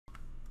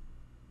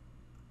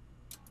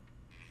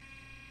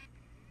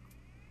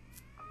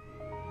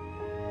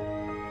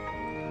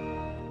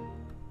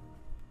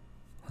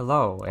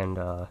Hello, and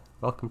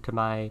welcome to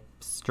my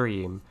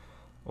stream,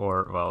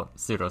 or, well,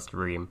 pseudo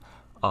stream.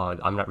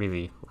 I'm not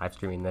really live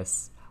streaming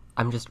this.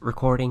 I'm just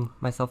recording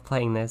myself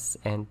playing this,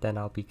 and then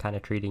I'll be kind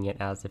of treating it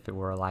as if it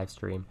were a live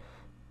stream.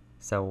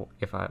 So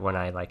when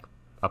I like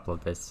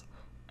upload this,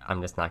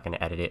 I'm just not going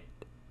to edit it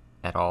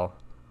at all.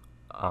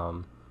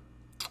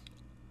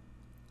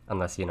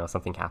 Unless,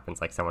 something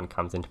happens, like someone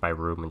comes into my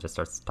room and just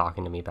starts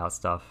talking to me about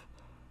stuff.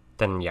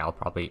 Then, yeah, I'll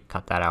probably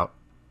cut that out.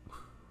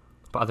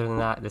 But other than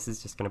that, this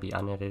is just going to be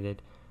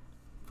unedited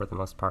for the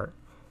most part.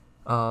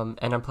 And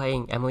I'm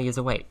playing Emily is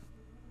Away.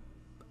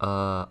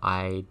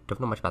 I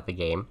don't know much about the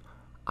game.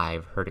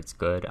 I've heard it's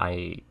good.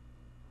 I'm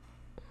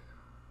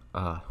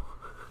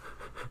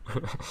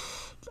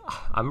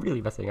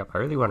really messing up. I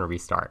really want to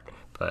restart,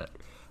 but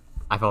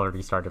I've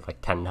already started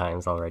like 10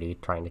 times already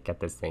trying to get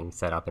this thing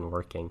set up and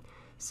working.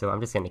 So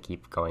I'm just going to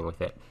keep going with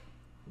it.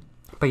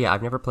 But yeah,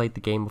 I've never played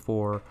the game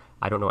before.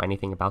 I don't know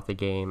anything about the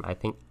game.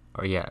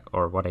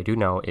 Or what I do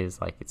know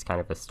is like it's kind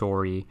of a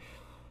story.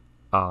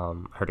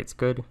 Heard it's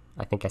good.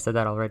 I think I said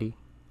that already.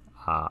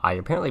 I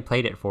apparently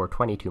played it for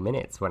 22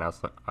 minutes when I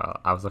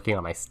was looking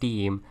on my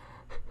Steam.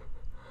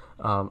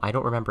 I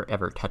don't remember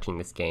ever touching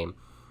this game,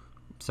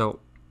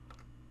 so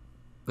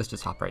let's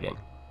just hop right in.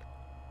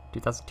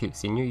 2002,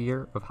 senior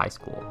year of high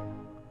school.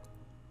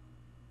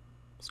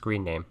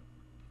 Screen name.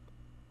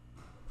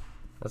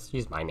 Let's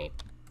use my name.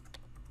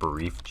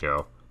 Brief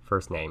Joe.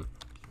 First name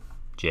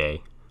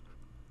Jay.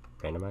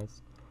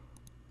 Randomized.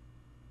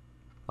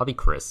 I'll be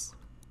Chris.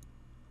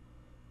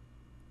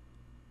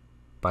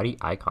 Buddy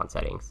icon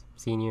settings.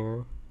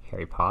 Senior.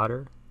 Harry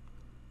Potter.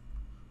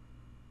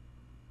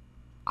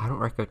 I don't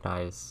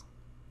recognize.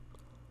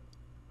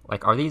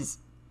 Like, are these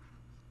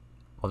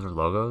other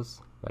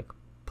logos? Like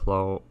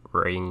Plo,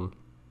 Ring,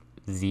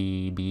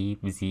 ZB,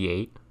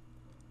 Z8,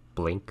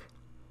 Blink,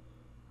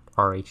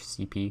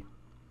 RHCP.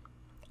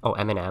 Oh,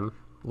 M&M.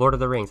 Lord of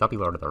the Rings. I'll be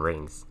Lord of the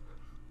Rings.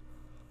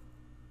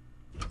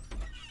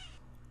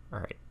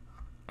 Alright,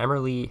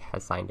 Emily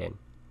has signed in.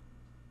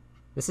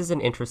 This is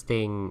an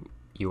interesting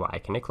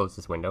UI. Can I close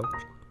this window?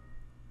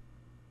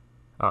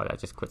 Oh, that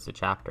just quits the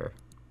chapter.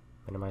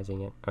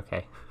 Minimizing it.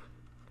 Okay.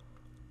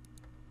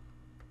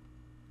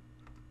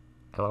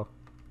 Hello?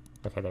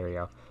 Okay, there we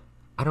go.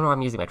 I don't know,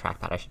 I'm using my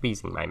trackpad. I should be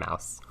using my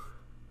mouse.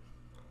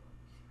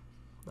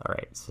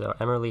 Alright, so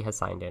Emily has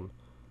signed in.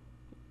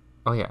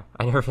 Oh yeah,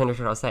 I never finished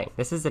what I was saying.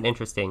 This is an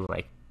interesting,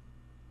 like,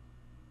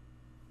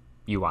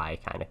 UI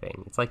kind of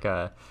thing. It's like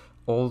a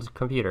old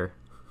computer.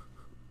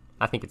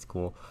 I think it's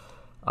cool.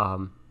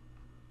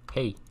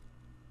 Hey.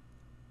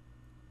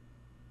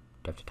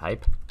 Do I have to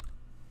type?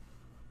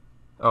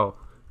 Oh.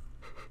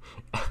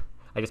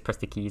 I just press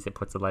the keys, it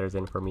puts the letters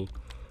in for me.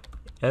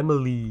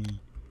 Emily.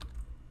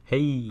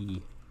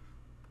 Hey.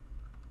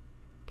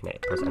 Can I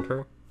press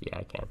enter? Yeah,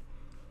 I can.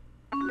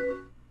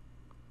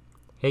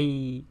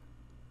 Hey.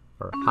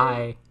 Or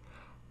hi.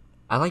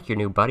 I like your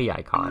new buddy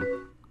icon.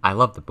 I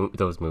love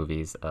those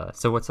movies.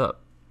 So what's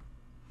up?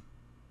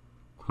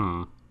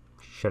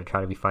 Should I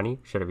try to be funny?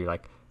 Should I be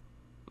like,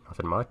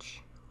 nothing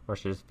much? Or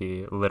should it just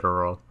be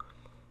literal?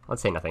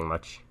 Let's say nothing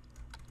much.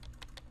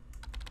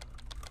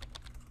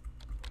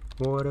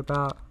 What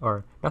about,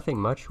 or nothing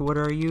much, what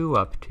are you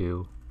up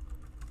to?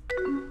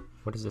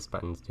 What does this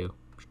buttons do?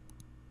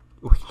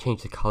 We can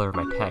change the color of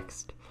my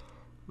text.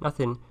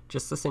 Nothing,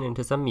 just listening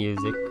to some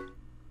music.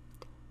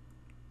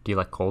 Do you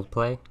like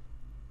Coldplay?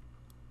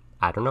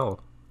 I don't know.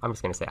 I'm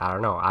just gonna say I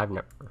don't know. I've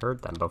never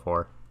heard them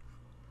before.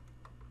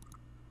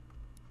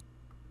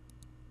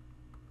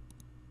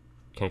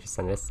 Can I just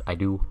send this? I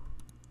do.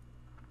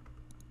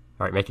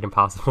 Alright, make it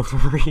impossible to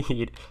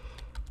read.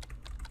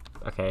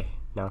 Okay,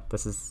 no,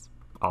 this is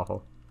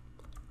awful.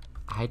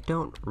 I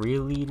don't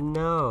really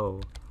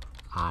know.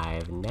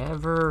 I've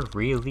never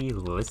really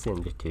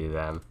listened to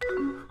them.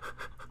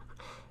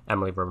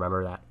 Emily,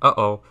 remember that.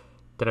 Uh-oh.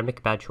 Did I make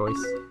a bad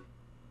choice?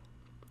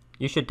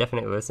 You should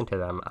definitely listen to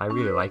them. I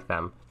really like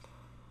them.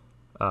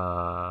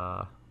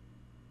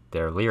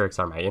 Their lyrics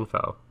are my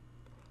info.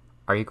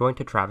 Are you going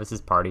to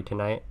Travis's party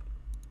tonight?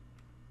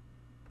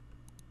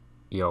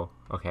 Yo,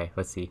 okay,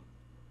 let's see.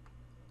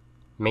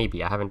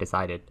 Maybe, I haven't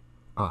decided.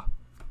 Oh,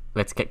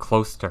 let's get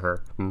close to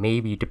her.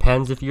 Maybe,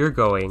 depends if you're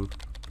going.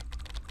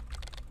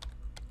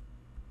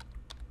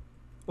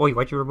 Oi,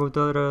 why'd you remove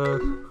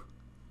that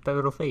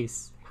little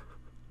face?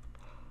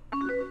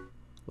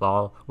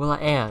 Lol. Well, I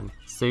am,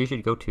 so you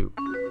should go too.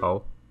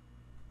 Oh.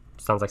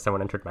 Sounds like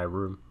someone entered my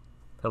room.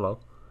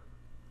 Hello.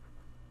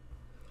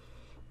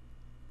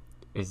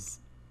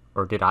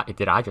 Did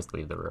I just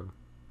leave the room?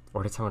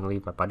 Or did someone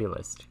leave my buddy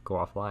list? Go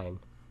offline?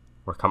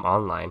 Or come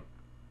online?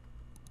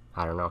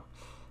 I don't know.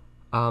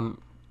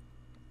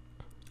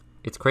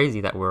 It's crazy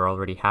that we're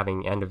already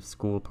having end of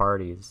school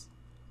parties.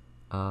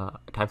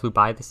 Time flew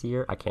by this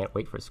year. I can't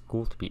wait for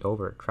school to be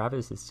over.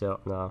 Travis is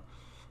still, no.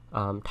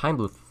 Time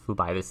flew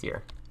by this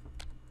year.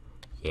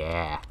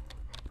 Yeah.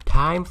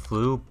 Time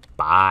flew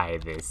by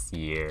this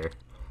year.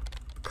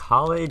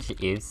 College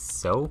is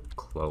so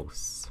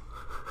close.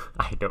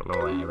 I don't know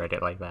why I read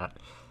it like that.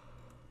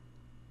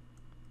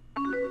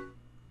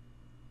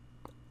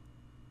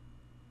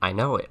 I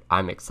know it.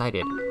 I'm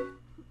excited.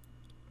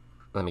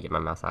 Let me get my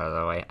mouse out of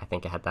the way. I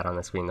think I had that on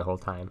the screen the whole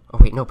time. Oh,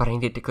 wait, no, but I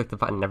needed to click the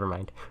button. Never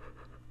mind.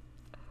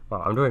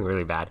 Wow, I'm doing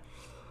really bad.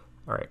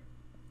 All right.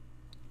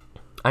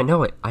 I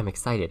know it. I'm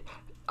excited.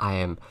 I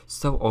am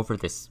so over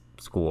this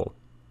school.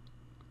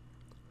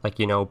 Like,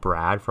 you know,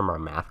 Brad from our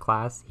math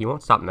class? He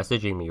won't stop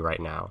messaging me right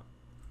now.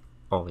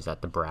 Oh, is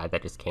that the Brad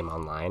that just came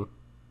online?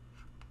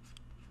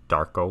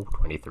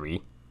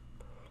 Darko23.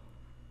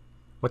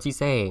 What's he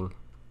saying?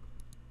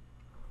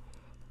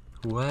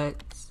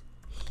 What's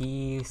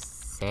he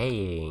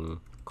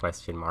saying?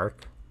 Question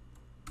mark.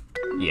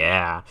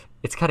 Yeah,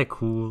 it's kind of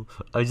cool.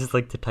 I just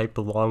like to type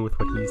along with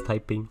what he's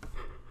typing.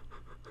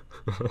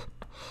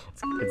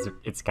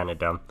 it's kind of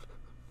dumb.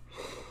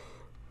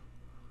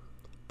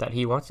 That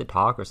he wants to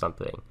talk or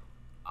something.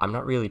 I'm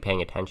not really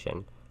paying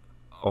attention.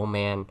 Oh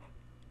man,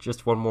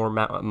 just one more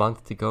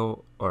month to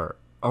go. Or,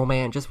 oh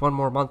man, just one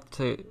more month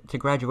to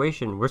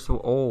graduation. We're so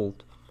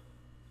old.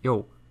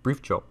 Yo,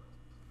 Brief Joe,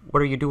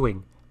 what are you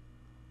doing?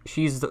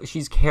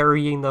 She's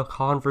carrying the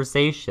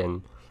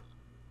conversation.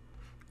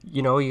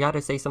 You know, you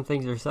gotta say some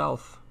things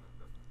yourself.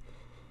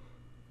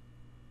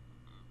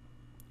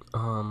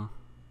 I'm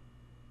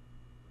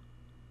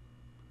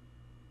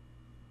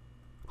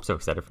so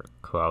excited for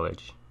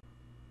college.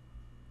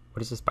 What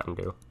does this button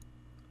do?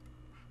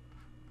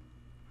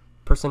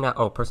 Personal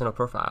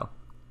profile.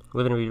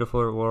 Live in a beautiful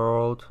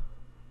world.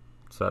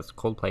 So that's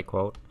Coldplay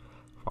quote.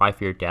 Why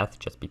fear death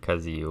just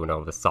because you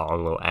know the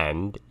song will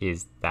end?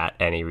 Is that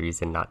any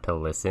reason not to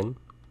listen?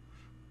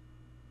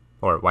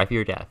 Or why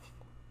fear death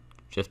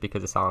just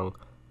because the song?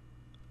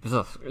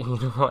 Ugh, you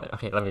know what?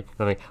 Okay,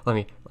 let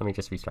me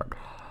just restart.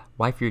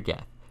 Why fear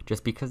death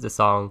just because the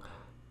song?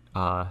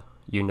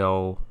 You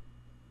know,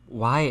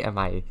 why am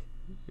I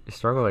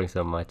struggling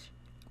so much?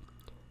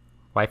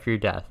 Why fear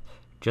death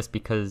just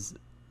because?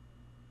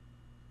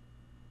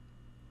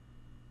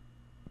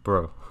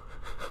 Bro,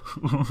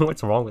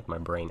 what's wrong with my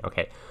brain?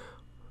 Okay,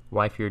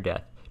 why fear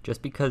death?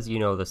 Just because you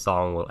know the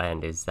song will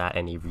end, is that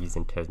any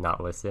reason to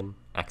not listen?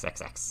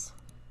 XXX.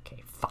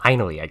 Okay,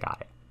 finally I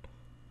got it.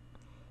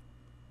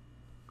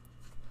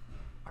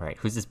 Alright,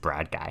 who's this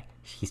Brad guy?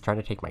 He's trying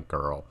to take my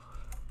girl.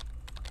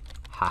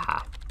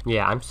 Haha.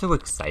 Yeah, I'm so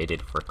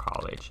excited for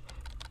college.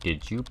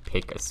 Did you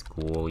pick a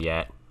school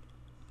yet?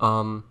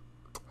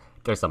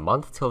 There's a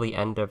month till the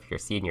end of your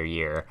senior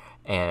year,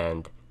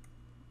 and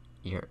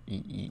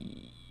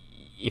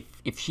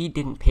if she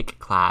didn't pick a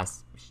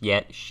class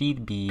yet,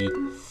 she'd be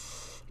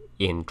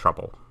in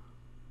trouble.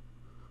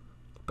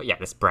 But yeah,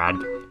 this Brad,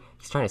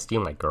 he's trying to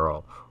steal my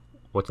girl.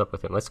 What's up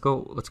with him? Let's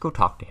go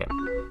talk to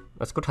him.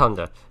 Let's go tell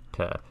him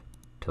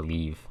to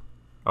leave.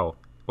 Oh,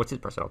 what's his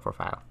personal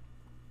profile?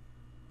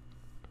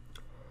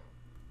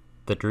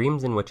 The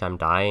dreams in which I'm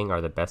dying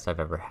are the best I've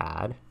ever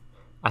had.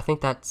 I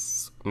think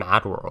that's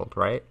Mad World,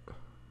 right?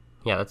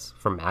 Yeah, that's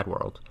from Mad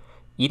World.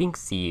 Eating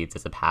seeds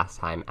is a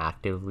pastime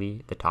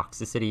actively, the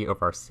toxicity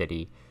of our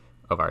city.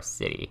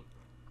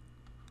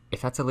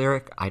 If that's a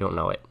lyric, I don't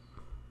know it.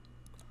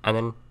 And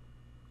then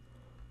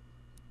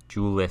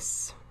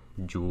Jules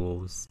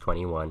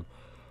 21.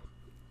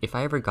 If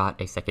I ever got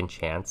a second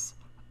chance,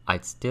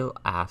 I'd still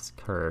ask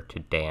her to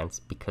dance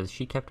because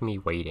she kept me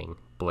waiting.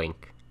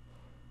 Blink.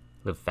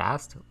 Live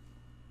fast,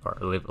 or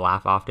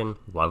laugh often,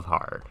 love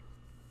hard.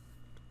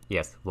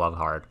 Yes, love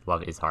hard.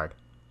 Love is hard.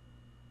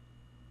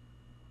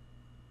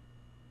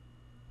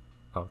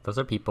 Oh, those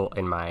are people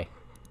in my...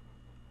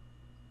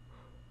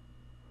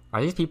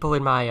 Are these people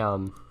in my,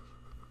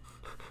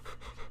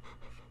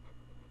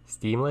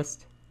 Steam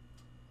list?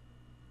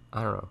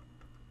 I don't know.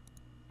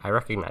 I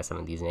recognize some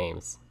of these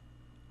names.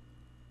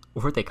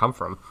 Where'd they come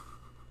from?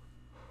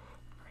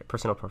 Alright,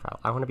 personal profile.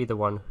 I want to be the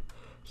one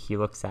he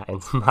looks at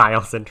and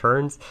smiles and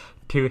turns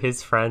to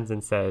his friends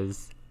and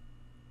says...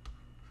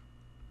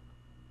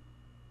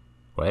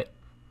 What?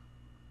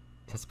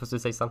 Is that supposed to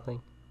say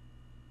something?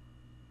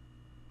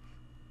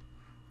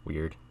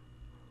 Weird.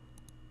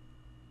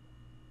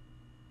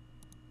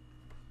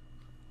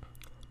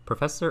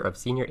 Professor of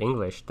Senior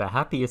English, the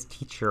happiest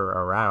teacher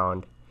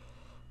around.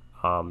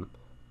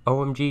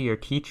 OMG, your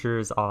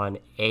teacher's on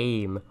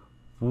AIM.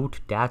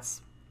 Woot,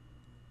 that's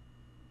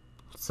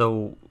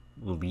so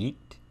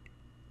leaked.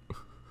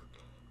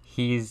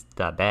 He's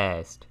the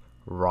best.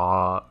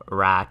 Rot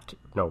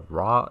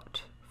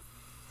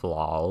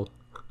flol.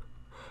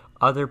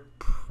 Other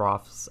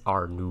profs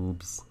are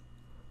noobs.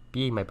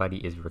 Being my buddy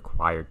is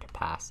required to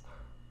pass.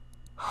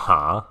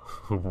 Huh?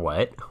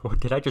 What? What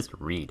did I just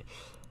read?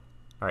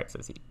 Alright,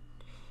 says he.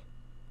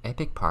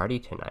 Epic party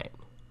tonight.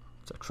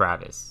 So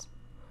Travis.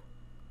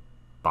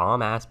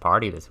 Bomb-ass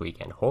party this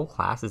weekend. Whole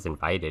class is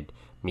invited.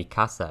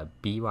 Mikasa,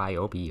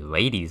 BYOB.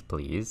 Ladies,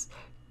 please.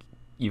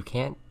 You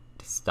can't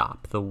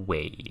stop the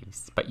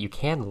waves, but you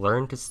can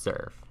learn to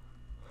surf.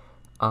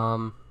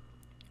 Broke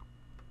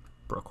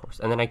horse.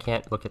 And then I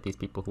can't look at these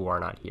people who are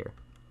not here.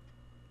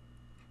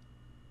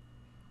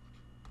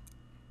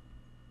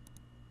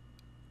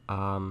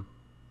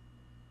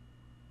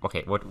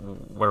 Okay, where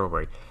were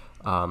we?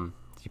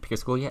 Did you pick a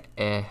school yet?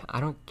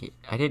 I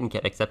didn't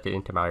get accepted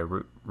into my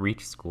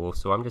reach school,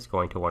 so I'm just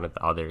going to one of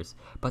the others.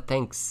 But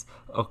thanks.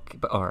 Okay,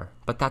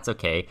 but that's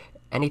okay.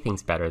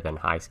 Anything's better than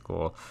high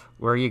school.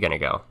 Where are you gonna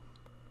go?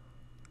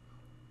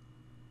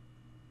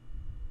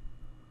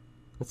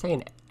 Let's say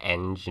an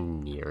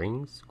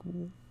engineering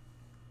school.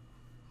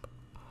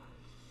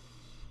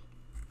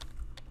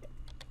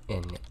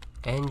 An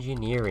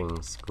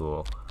engineering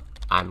school.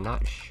 I'm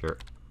not sure.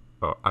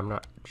 Oh, I'm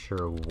not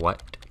sure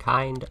what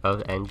kind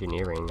of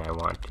engineering I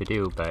want to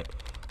do, but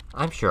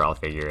I'm sure I'll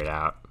figure it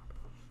out.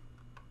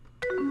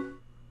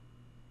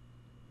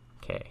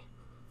 Okay.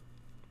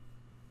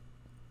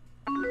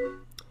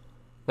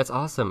 That's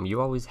awesome.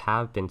 You always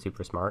have been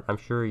super smart. I'm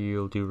sure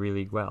you'll do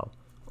really well.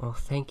 Oh,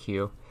 thank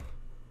you.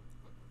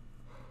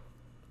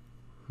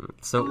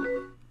 So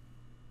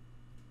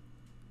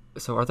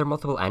are there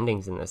multiple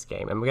endings in this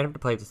game? Am I gonna have to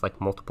play this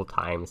like multiple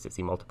times to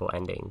see multiple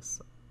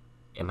endings?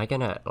 Am I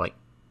gonna like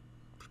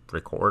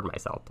record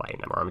myself playing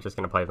them, or I'm just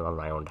gonna play them on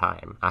my own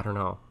time? I don't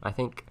know. I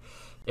think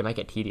it might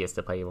get tedious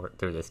to play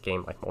through this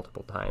game like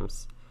multiple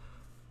times.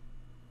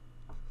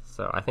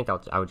 So I think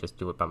I would just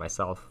do it by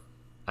myself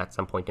at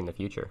some point in the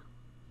future.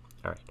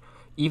 All right.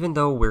 Even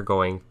though we're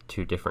going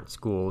to different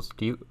schools,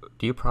 do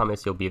you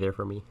promise you'll be there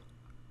for me?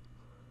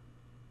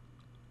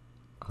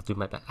 I'll do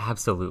my best.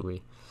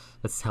 Absolutely.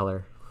 Let's tell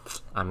her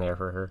I'm there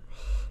for her.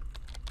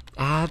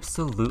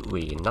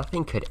 Absolutely.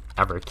 Nothing could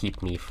ever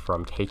keep me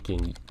from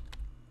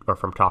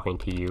talking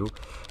to you.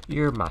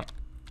 You're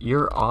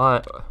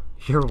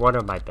one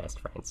of my best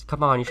friends.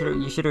 Come on, you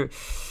should have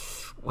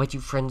why'd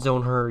you friend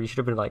zone her? You should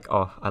have been like,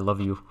 oh, I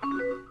love you.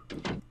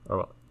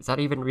 Or is that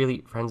even really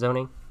friend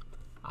zoning?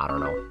 I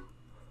don't know.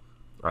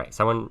 Alright,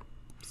 someone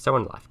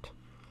left.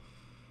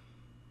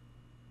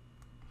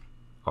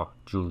 Oh,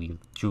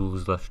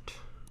 Jules left.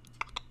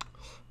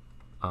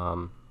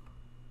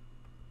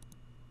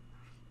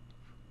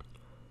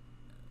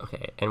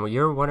 Okay, and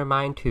you're one of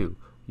mine too.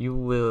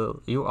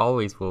 You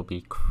always will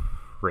be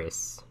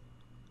Chris.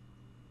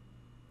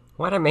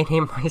 Why'd I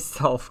name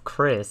myself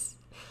Chris?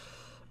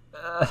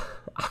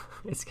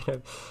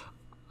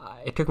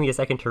 It took me a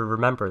second to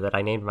remember that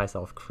I named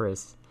myself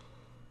Chris.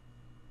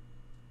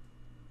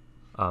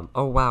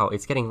 Oh wow,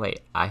 it's getting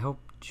late. I hope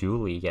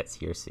Julie gets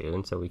here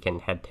soon so we can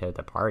head to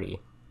the party.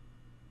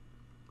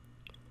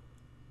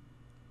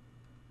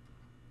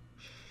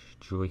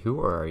 Julie who,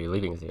 or are you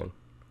leaving soon?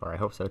 Or I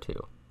hope so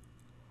too.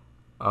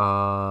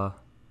 I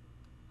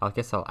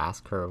guess I'll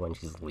ask her when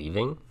she's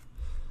leaving.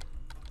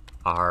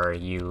 Are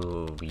you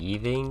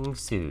leaving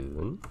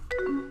soon?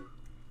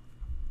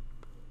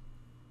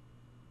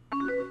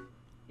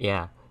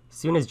 Yeah, as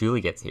soon as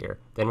Julie gets here,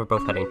 then we're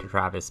both heading to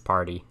Travis'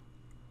 party.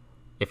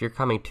 If you're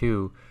coming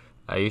too,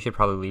 you should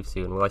probably leave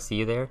soon. Will I see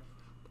you there?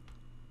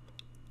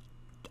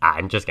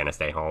 I'm just gonna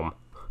stay home.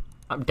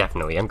 I'm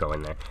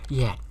going there.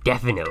 Yeah,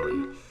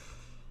 definitely.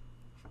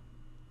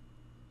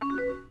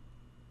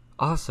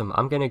 Awesome,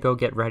 I'm gonna go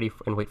get ready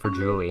and wait for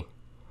Julie.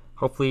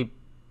 Hopefully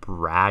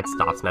Brad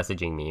stops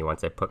messaging me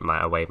once I put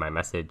away my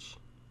message.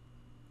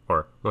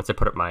 Or once I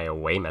put up my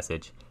away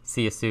message.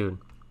 See you soon.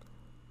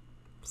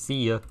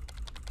 See ya.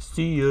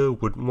 See ya,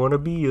 wouldn't wanna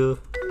be ya.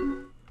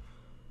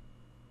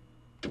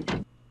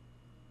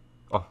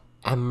 Oh,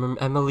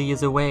 Emily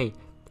is away.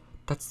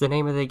 That's the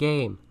name of the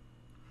game.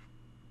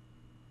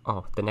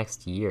 Oh, the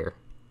next year.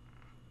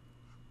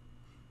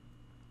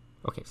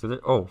 Okay, so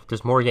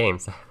there's more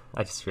games.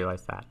 I just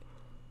realized that.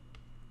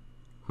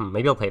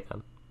 Maybe I'll play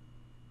them.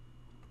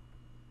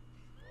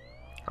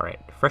 Alright,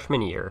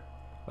 freshman year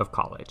of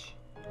college.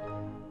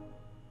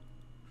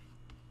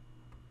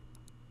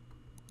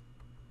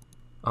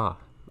 Oh,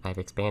 I've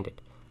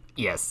expanded.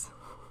 Yes.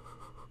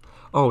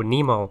 Oh,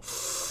 Nemo.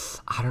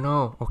 I don't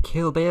know. Oh,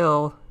 Kill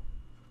Bill.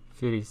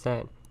 50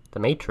 Cent. The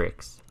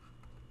Matrix.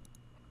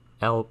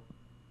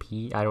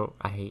 LP. I don't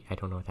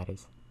know what that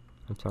is.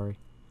 I'm sorry.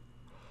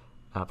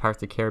 Pirates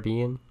of the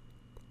Caribbean.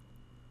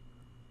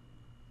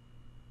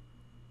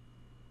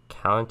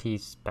 County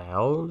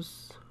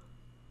Spells.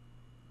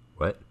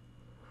 What?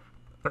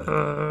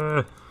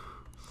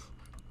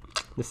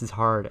 This is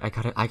hard. I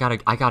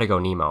gotta go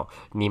Nemo.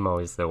 Nemo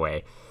is the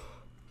way.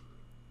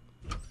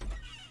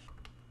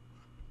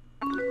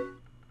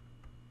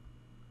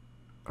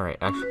 Alright,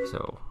 actually,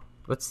 so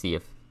let's see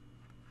if...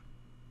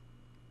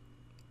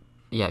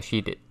 Yeah,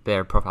 she did.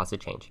 Their profiles did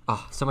change.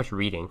 Oh, so much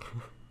reading.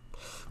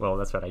 Well,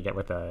 that's what I get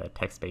with a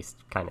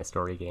text-based kind of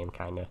story game,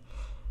 kind of.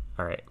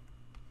 Alright.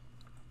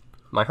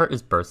 My heart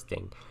is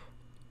bursting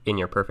in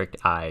your perfect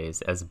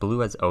eyes, as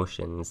blue as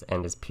oceans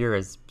and as pure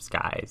as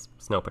skies.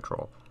 Snow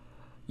Patrol.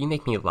 You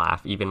make me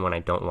laugh even when I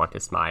don't want to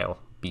smile.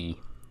 B.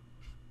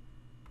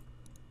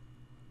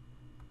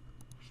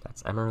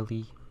 That's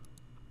Emerly.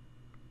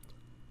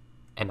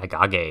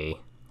 Emagage.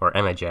 Or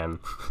Emagem.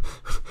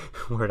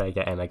 Where'd I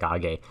get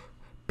Emagage?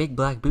 Big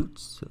black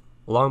boots.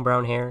 Long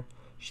brown hair.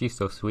 She's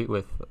so sweet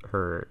with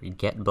her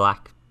get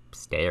black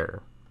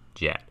stare.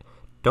 Jet.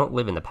 Don't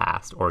live in the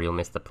past or you'll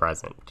miss the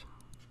present.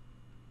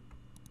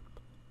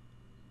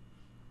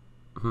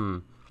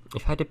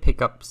 If I had to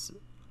pick up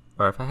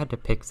or if I had to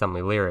pick some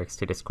lyrics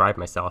to describe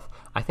myself,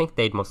 I think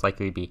they'd most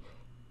likely be,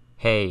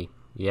 hey,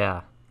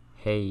 yeah,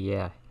 hey,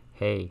 yeah,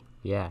 hey,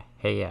 yeah,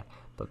 hey, yeah,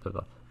 blah, blah,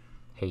 blah,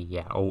 hey,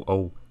 yeah, oh,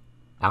 oh,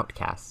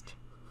 outcast.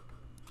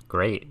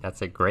 Great,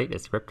 that's a great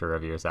descriptor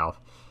of yourself.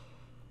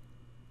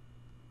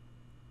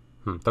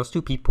 Those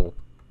two people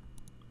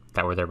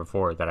that were there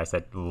before that I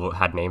said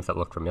had names that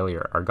looked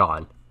familiar are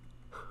gone.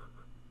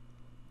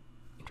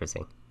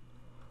 Interesting.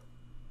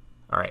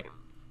 Alright,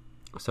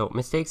 so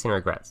mistakes and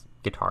regrets,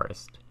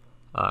 guitarist.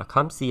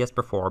 Come see us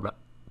perform at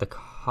the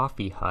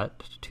Coffee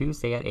Hut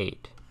Tuesday at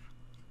 8.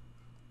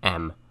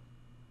 M.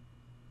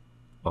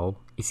 Oh,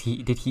 did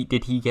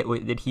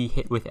he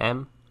hit with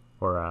M?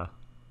 Or,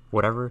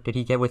 whatever, did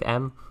he get with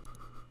M?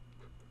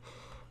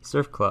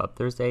 Surf Club,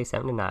 Thursday,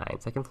 7 to 9,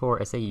 second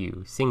floor,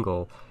 SAU,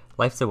 single,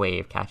 life's a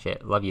wave, catch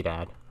it, love you,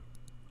 Dad.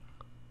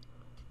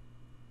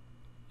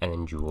 And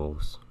then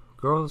Jules.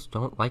 Girls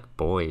don't like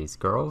boys.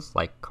 Girls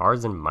like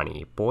cars and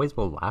money. Boys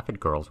will laugh at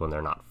girls when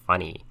they're not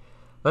funny.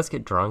 Let's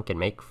get drunk and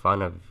make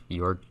fun of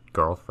your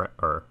girlfriend,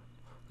 or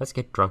let's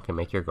get drunk and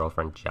make your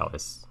girlfriend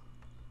jealous.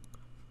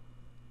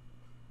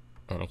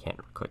 And I can't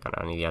click on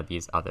any of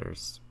these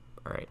others.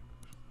 Alright.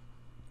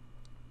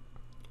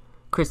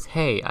 Chris,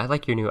 hey, I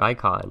like your new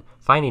icon.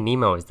 Finding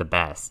Nemo is the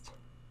best.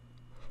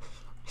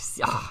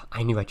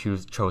 I knew I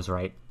chose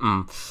right.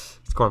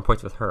 Scoring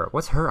points with her.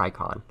 What's her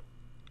icon?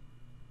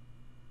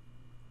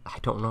 I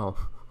don't know.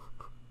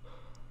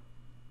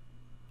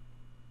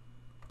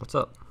 What's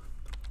up?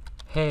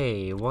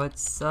 Hey,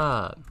 what's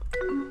up?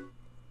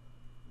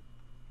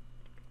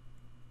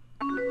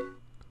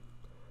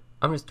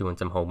 I'm just doing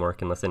some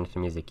homework and listening to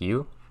music.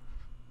 You?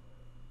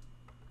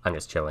 I'm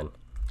just chilling.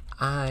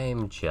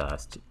 I'm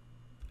just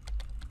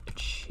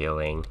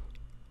chilling.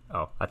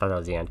 Oh, I thought that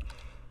was the end.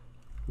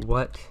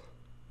 What?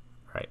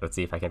 Alright, let's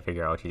see if I can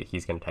figure out what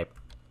he's gonna type.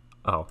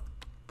 Oh,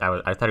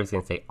 I thought he was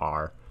gonna say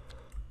R.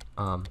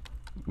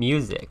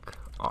 Music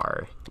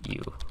are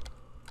you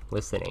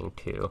listening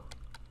to?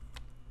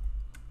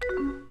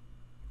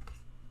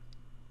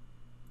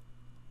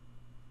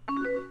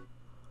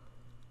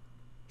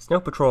 Snow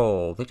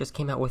Patrol, they just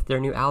came out with their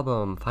new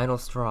album, Final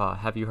Straw.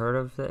 Have you heard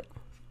of it?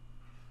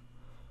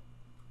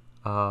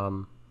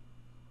 I'll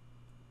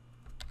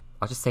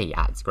just say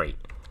yeah, it's great.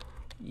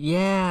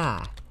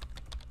 Yeah!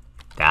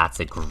 That's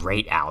a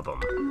great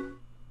album.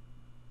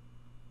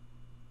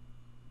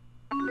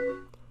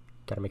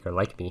 Gotta make her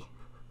like me.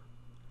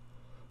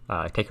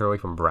 Take her away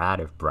from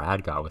Brad if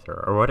Brad got with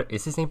her. Or what?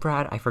 Is his name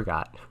Brad? I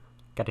forgot.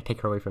 Gotta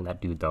take her away from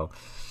that dude, though.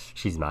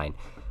 She's mine.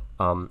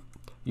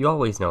 You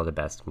always know the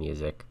best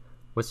music.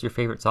 What's your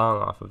favorite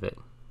song off of it?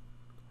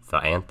 The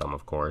Anthem,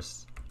 of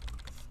course.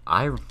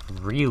 I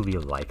really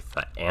like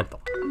the Anthem.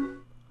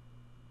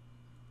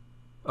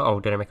 Uh-oh,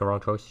 did I make a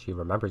wrong choice? She's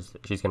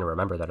gonna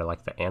remember that I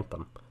like the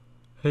Anthem.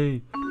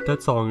 Hey,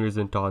 that song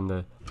isn't on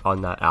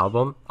that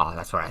album. Oh,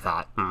 that's what I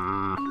thought.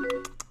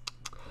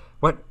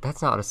 What?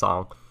 That's not a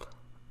song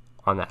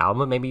on the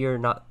album. Maybe we're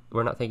not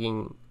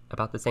thinking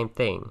about the same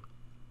thing.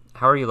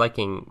 How are you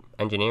liking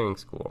engineering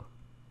school?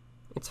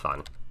 It's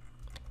fun.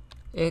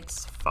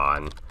 It's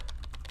fun.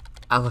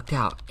 I looked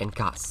out and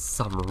got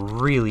some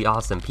really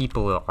awesome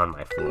people on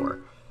my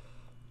floor.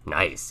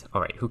 Nice.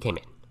 Alright, who came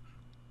in?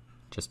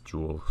 Just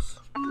Jules.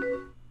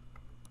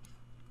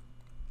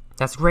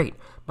 That's great.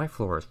 My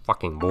floor is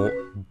fucking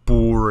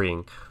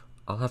boring.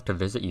 I'll have to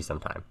visit you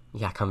sometime.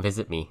 Yeah, come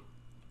visit me.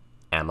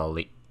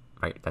 Emily.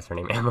 Right, that's her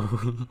name,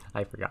 Emily.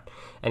 I forgot.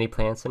 Any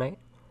plans tonight?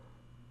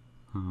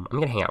 I'm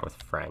gonna hang out with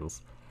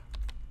friends.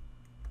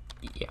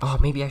 Yeah. Oh,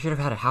 maybe I should have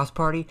had a house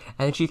party,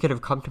 and then she could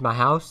have come to my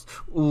house.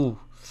 Ooh.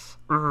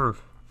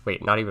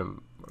 Wait, not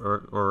even...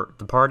 Or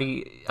the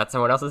party at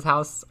someone else's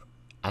house,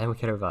 and then we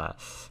could have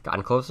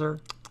gotten closer.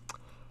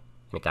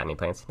 Got any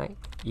plans tonight?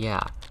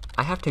 Yeah,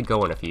 I have to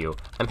go in a few.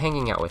 I'm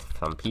hanging out with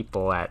some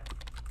people at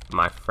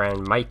my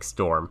friend Mike's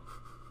dorm.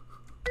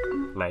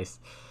 Nice.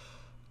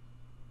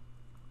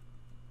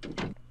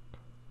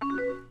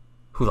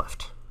 Who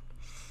left?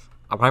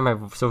 Why am I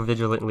so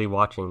vigilantly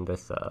watching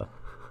this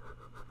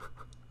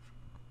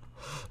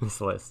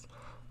this list?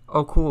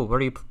 Oh, cool.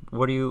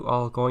 What are you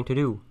all going to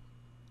do?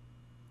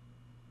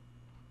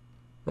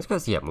 Let's go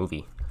see a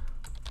movie.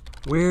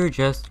 We're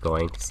just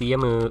going to see a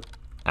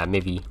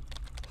movie.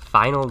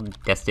 Final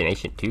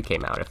Destination 2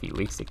 came out a few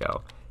weeks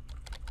ago.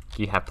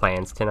 Do you have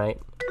plans tonight?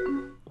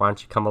 Why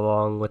don't you come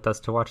along with us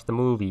to watch the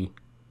movie?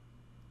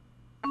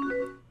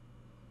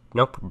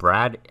 Nope,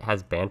 Brad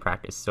has band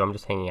practice, so I'm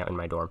just hanging out in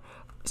my dorm.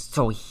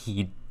 So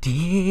he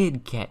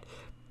did get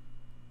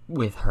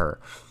with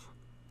her.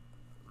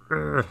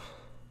 Alright,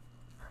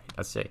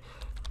 let's see.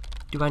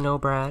 Do I know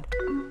Brad?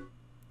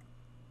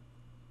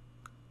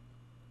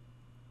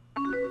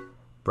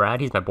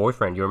 Brad, he's my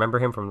boyfriend. You remember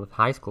him from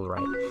high school,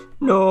 right?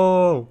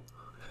 No!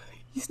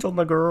 He stole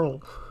my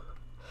girl.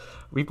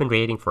 We've been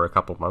dating for a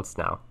couple months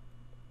now.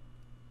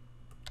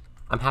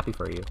 I'm happy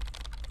for you.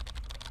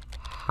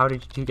 How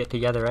did you get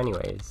together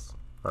anyways?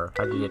 Or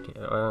how did you get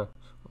to...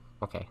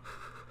 okay.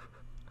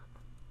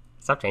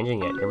 Stop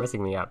changing it. You're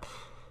messing me up.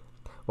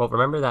 Well,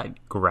 remember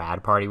that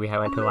grad party we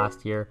went to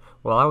last year?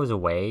 While I was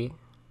away,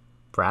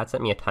 Brad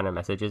sent me a ton of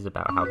messages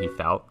about how he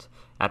felt.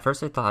 At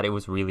first, I thought it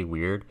was really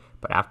weird,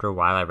 but after a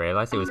while, I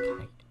realized it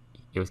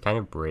was kind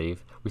of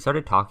brave. We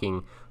started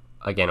talking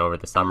again over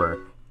the summer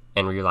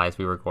and realized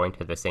we were going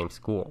to the same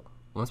school.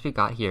 Once we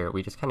got here,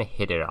 we just kind of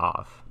hit it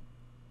off.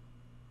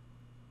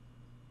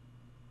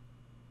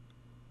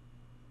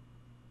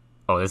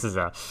 Oh, this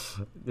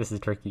is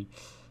tricky.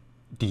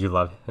 Do you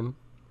love him?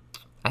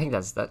 I think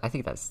that's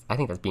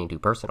being too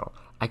personal.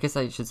 I guess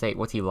I should say,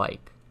 what's he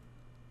like?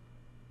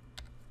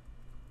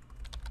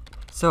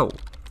 So,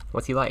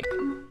 what's he like?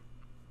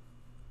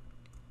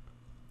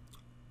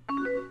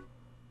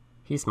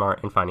 He's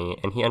smart and funny,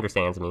 and he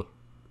understands me.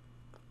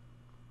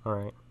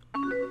 Alright.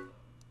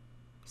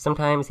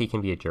 Sometimes he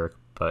can be a jerk,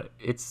 but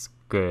it's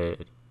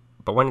good.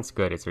 But when it's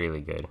good, it's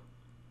really good.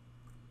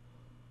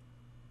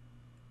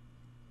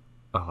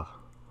 Oh,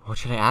 what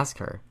should I ask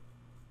her?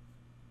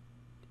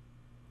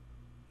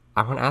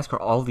 I want to ask her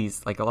all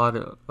these, like,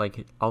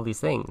 all these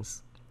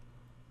things.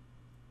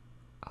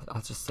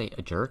 I'll just say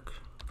a jerk?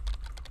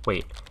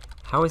 Wait,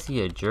 how is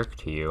he a jerk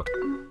to you?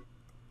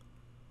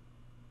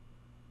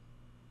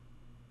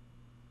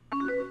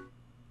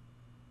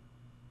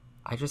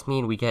 I just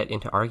mean we get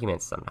into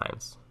arguments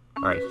sometimes.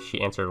 Alright, she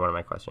answered one of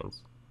my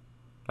questions.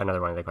 Another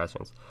one of the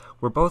questions.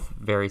 We're both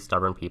very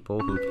stubborn people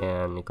who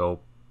can go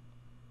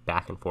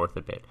back and forth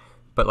a bit.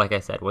 But like I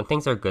said, when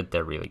things are good,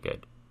 they're really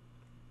good.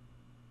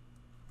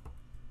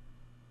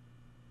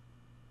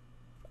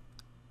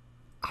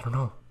 I don't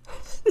know.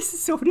 This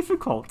is so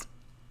difficult.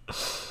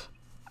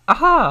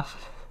 Aha!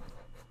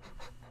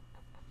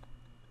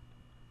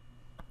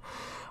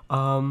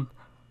 I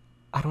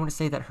don't want to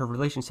say that her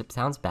relationship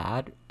sounds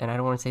bad, and I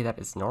don't want to say that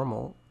it's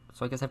normal.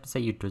 So I guess I have to say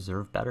you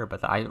deserve better,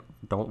 but I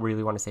don't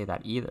really want to say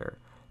that either.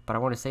 But I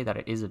want to say that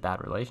it is a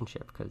bad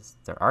relationship because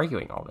they're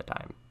arguing all the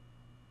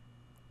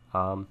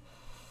time.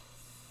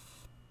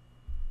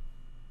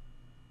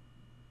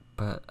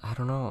 But I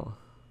don't know.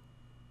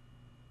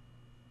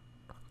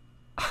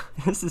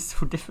 This is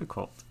so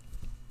difficult.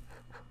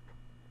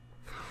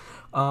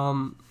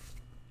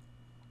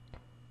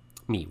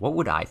 Me, what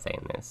would I say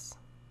in this?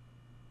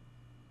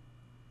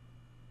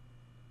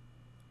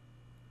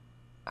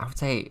 I would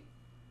say,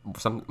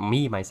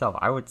 myself,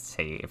 I would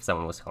say if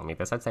someone was telling me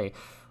this, I'd say,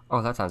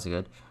 oh, that sounds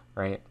good,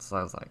 right? So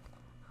I was like,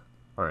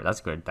 or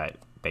that's good that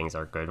things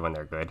are good when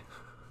they're good.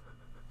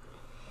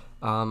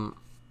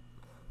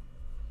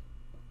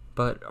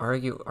 But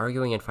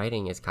arguing and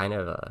fighting is kind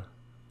of a,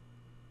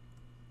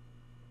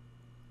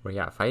 well,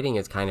 yeah, fighting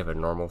is kind of a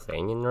normal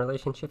thing in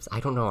relationships.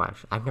 I don't know,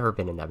 actually. I've never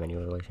been in that many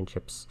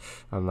relationships.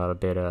 I'm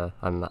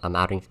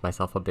outing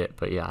myself a bit,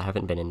 but yeah, I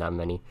haven't been in that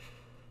many.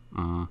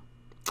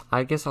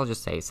 I guess I'll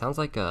just say, sounds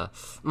like a,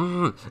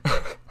 I'm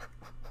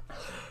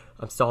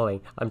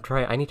stalling.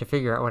 I need to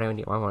figure out what I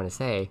want to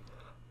say.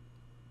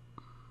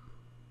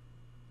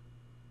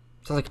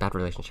 Sounds like a bad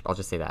relationship. I'll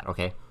just say that,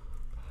 okay?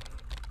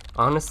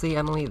 Honestly,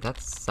 Emily,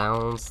 that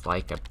sounds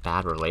like a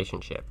bad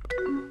relationship.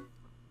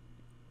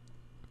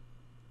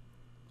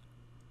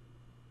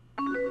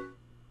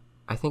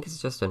 I think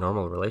it's just a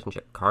normal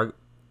relationship.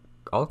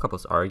 All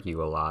couples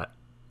argue a lot.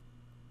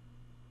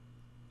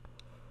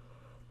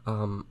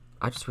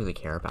 I just really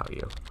care about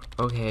you.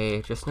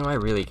 Okay, just know I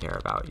really care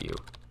about you.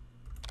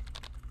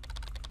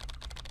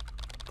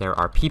 There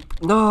are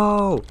people—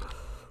 No!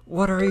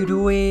 What are you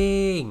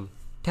doing?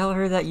 Tell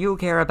her that you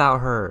care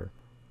about her.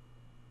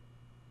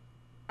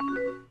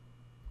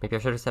 Maybe I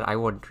should have said I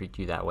wouldn't treat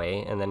you that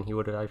way, and then he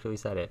would have actually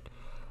said it.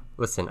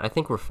 Listen, I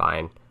think we're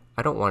fine.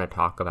 I don't want to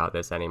talk about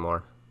this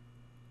anymore.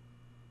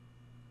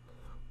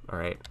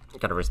 Alright,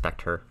 gotta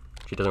respect her.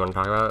 She doesn't want to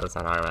talk about it, let's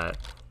not talk about it.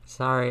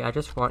 Sorry, I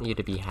just want you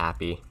to be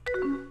happy.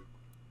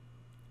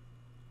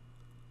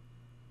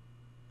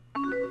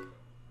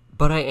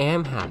 But I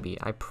am happy,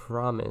 I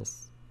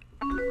promise.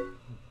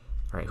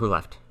 Alright, who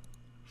left?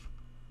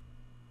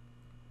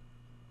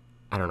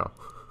 I don't know.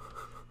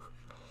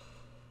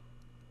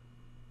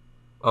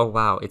 Oh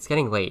wow, it's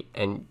getting late,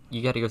 and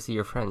you gotta go see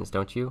your friends,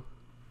 don't you?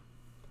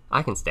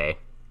 I can stay.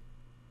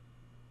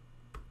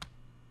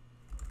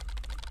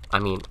 I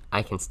mean,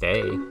 I can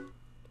stay.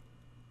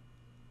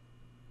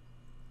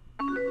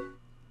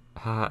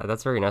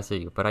 That's very nice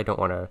of you, but I don't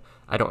want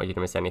you to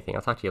miss anything.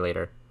 I'll talk to you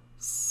later.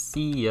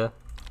 See ya.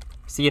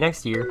 See you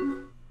next year.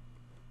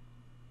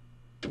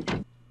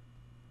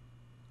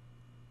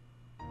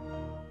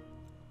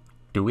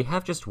 Do we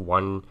have just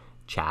one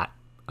chat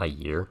a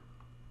year?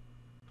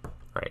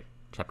 Alright,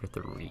 chapter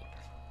 3.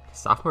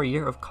 Sophomore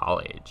year of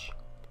college.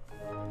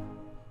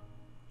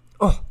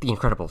 Oh, The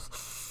Incredibles.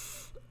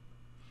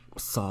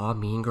 Saw,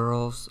 Mean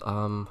Girls,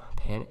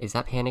 is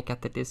that Panic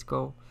at the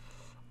Disco?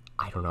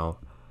 I don't know.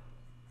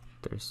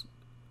 There's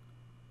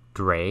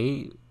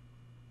Dre,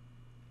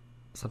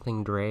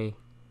 something Dre.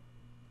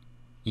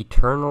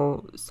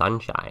 Eternal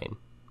Sunshine.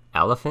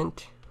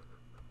 Elephant.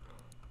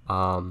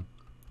 Sure,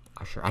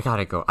 I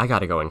gotta go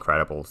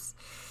Incredibles.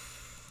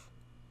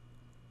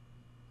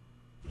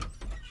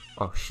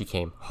 Oh, she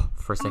came.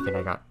 For a second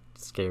I got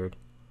scared.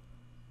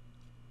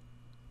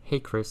 Hey,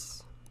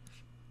 Chris.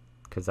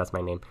 because that's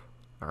my name.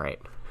 All right.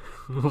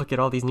 Look at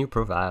all these new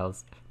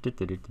profiles.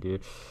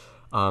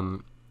 Our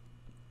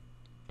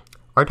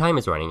time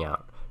is running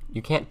out.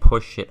 You can't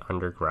push it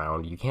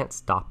underground. You can't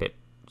stop it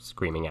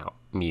screaming out.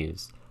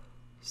 Muse.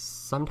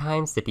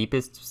 Sometimes the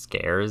deepest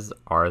scares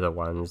are the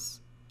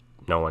ones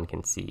no one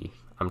can see.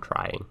 I'm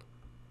trying.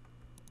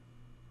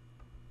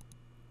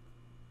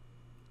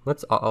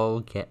 Let's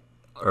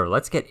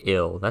get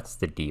ill. That's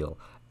the deal.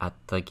 At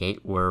the gate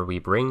where we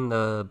bring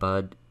the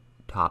bud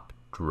top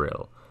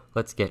drill.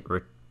 Let's get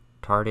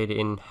retarded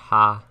in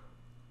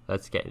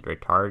Let's get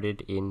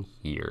retarded in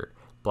here.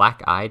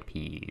 Black-eyed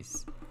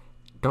peas.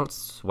 Don't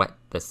sweat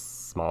the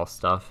small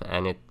stuff,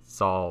 and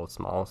it's all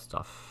small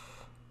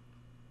stuff.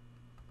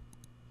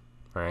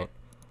 Alright.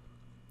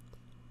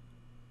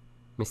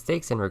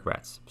 Mistakes and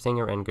regrets.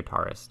 Singer and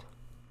guitarist.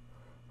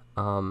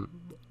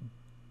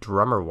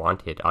 Drummer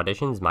wanted.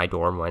 Auditions my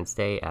dorm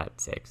Wednesday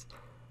at 6.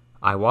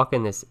 I walk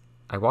this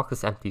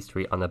empty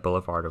street on the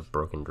boulevard of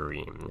broken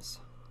dreams.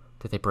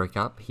 Did they break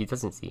up? He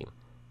doesn't seem.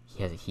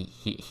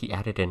 He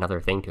added another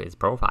thing to his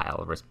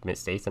profile.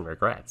 Mistakes and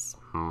regrets.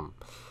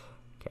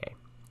 Okay.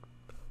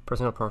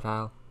 Personal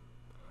profile.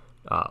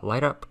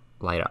 Light up.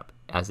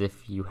 As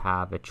if you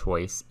have a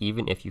choice,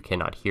 even if you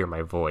cannot hear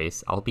my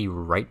voice. I'll be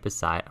right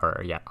beside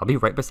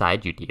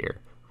you,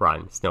 dear.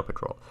 Run. Snow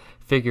Patrol.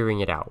 Figuring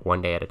it out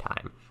one day at a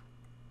time.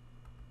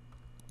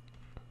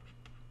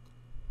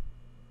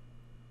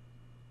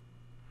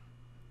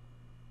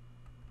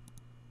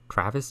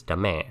 Travis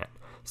Daman.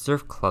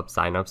 Surf club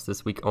signups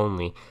this week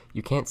only.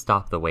 You can't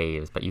stop the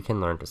waves, but you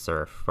can learn to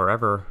surf.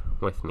 Forever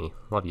with me.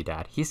 Love you,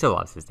 Dad. He still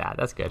loves his dad.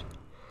 That's good.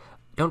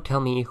 Don't tell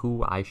me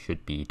who I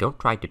should be. Don't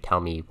try to tell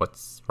me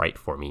what's right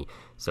for me.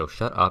 So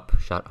shut up.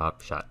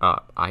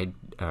 I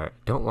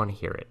don't want to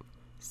hear it.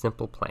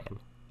 Simple plan.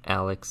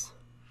 Alex.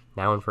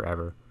 Now and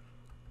forever.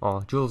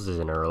 Oh, Jules is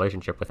in a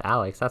relationship with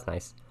Alex. That's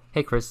nice.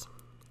 Hey, Chris.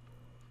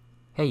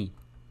 Hey.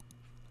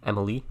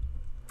 Emily.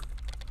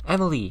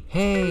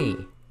 Hey.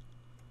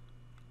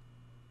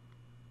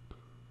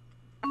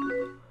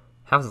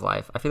 How's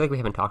life? I feel like we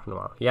haven't talked in a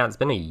while. Yeah, it's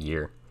been a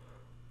year.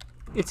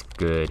 It's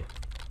good.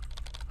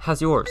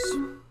 How's yours?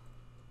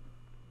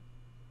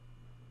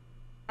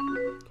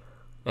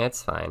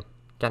 It's fine.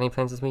 Got any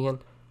plans this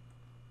weekend?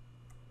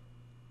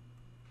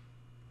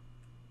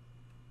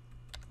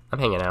 I'm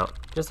hanging out.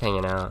 Just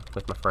hanging out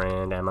with my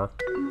friend Emma.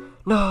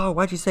 No,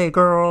 why'd you say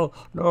girl?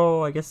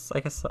 No, I guess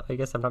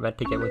I'm not meant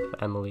to get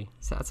with Emily.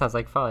 That sounds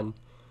like fun.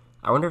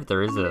 I wonder if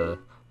there is a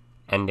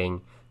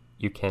ending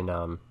you can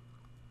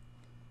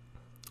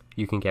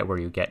get where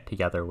you get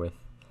together with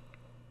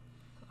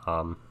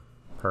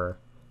her.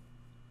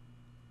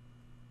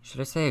 Should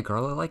I say a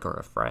girl I like or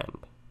a friend?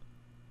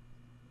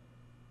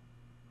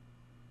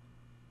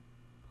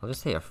 I'll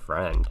just say a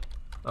friend.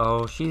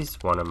 Oh, she's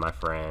one of my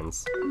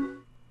friends.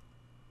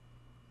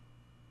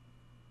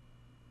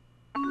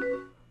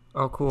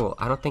 Oh, cool.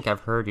 I don't think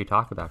I've heard you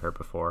talk about her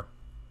before.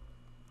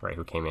 Right,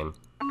 who came in?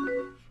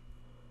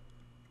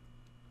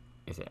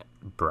 Is it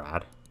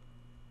Brad?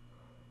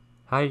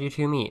 How did you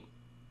two meet?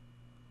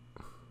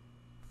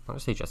 I'll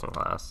just say just in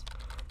class.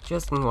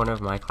 Just in one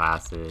of my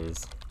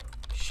classes.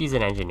 She's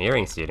an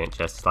engineering student,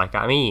 just like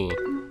me.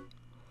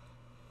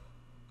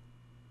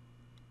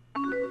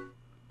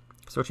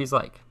 So she's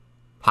like,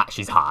 hot.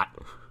 She's hot.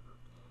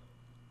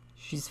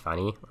 She's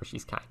funny, or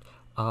she's kind.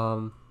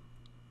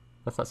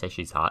 Let's not say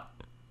she's hot.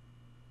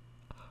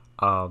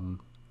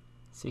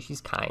 Say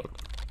she's kind.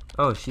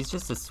 Oh, she's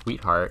just a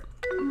sweetheart.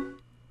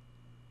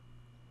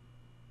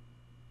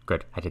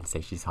 Good, I didn't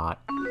say she's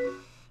hot.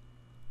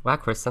 Wow,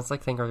 Chris, sounds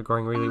like things are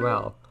going really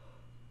well.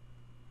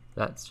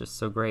 That's just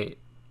so great.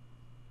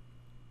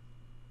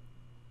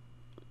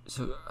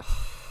 So...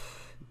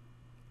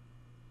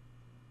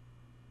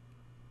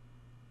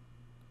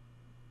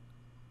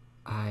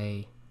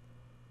 I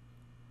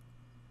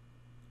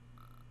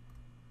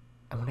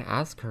want to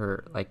ask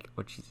her, like,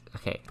 what she's...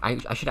 Okay, I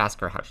should ask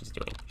her how she's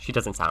doing. She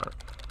doesn't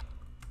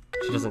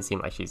seem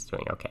like she's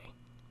doing okay.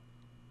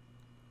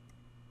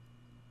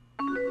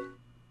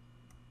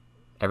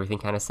 Everything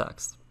kind of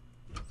sucks.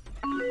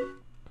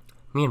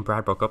 Me and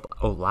Brad broke up,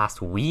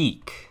 last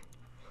week.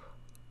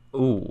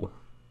 Ooh.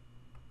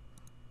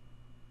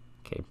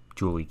 Okay,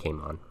 Julie came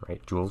on,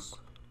 right? Jules?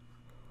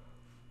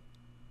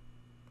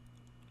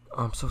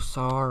 Oh, I'm so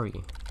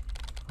sorry.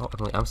 Oh,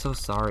 Emily, I'm so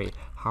sorry.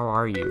 How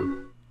are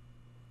you?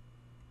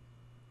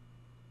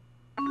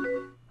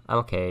 I'm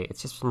okay.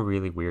 It's just been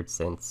really weird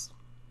since.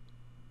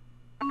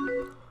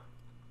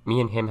 Me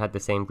and him had the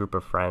same group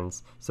of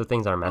friends, so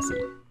things are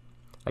messy.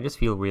 I just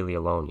feel really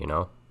alone, you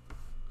know?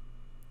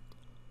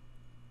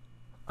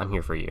 I'm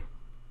here for you.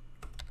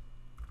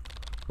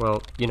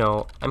 Well, you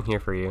know, I'm here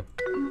for you.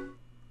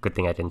 Good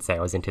thing I didn't say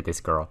I was into this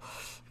girl.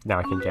 Now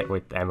I can get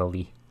with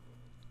Emily.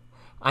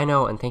 I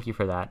know, and thank you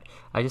for that.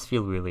 I just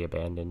feel really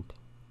abandoned.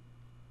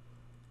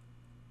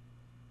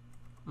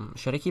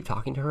 Should I keep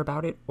talking to her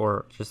about it,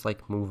 or just,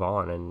 like, move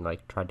on and,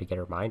 like, try to get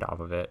her mind off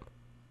of it?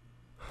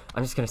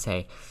 I'm just gonna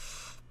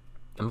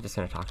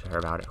talk to her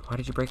about it. Why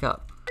did you break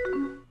up?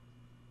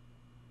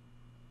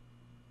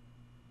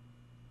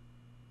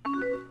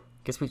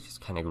 Guess we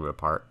just kind of grew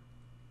apart.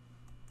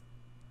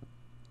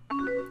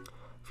 I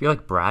feel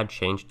like Brad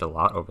changed a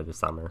lot over the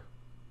summer.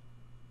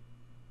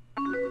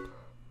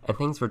 And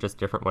things were just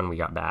different when we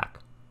got back.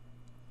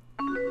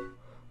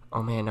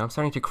 Oh man, now I'm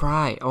starting to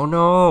cry. Oh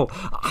no!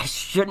 I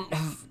shouldn't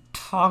have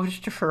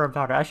talked to her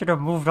about it. I should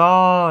have moved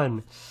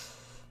on.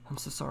 I'm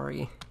so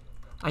sorry.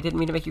 I didn't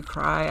mean to make you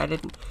cry. I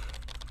didn't...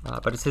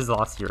 but it's his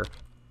loss.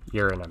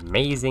 You're an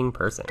amazing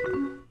person.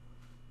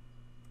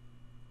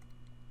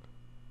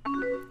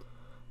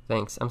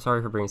 Thanks. I'm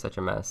sorry for being such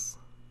a mess.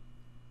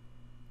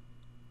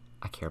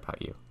 I care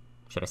about you.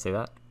 Should I say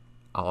that?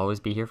 I'll always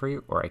be here for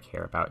you, or I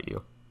care about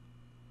you.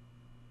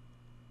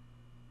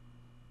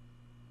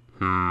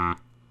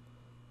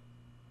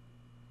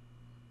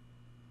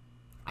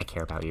 I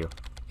care about you.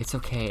 It's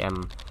okay,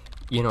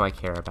 you know I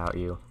care about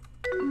you.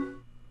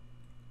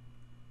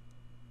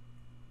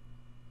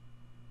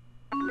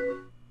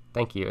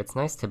 Thank you. It's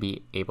nice to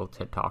be able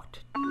to talk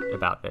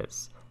about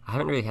this. I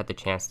haven't really had the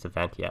chance to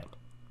vent yet.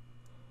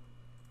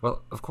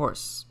 Well, of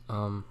course.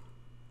 Well,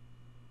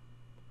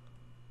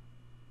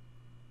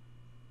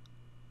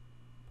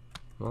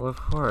 of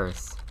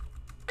course.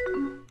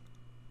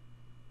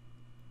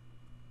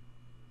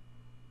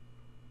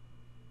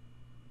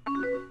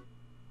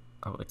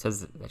 Oh, it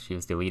says that she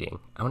was deleting.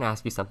 I want to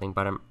ask you something,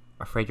 but I'm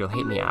afraid you'll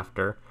hate me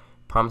after.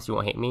 Promise you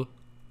won't hate me?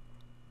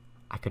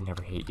 I could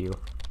never hate you.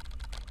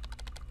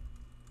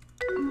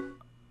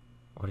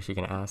 What is she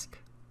gonna ask?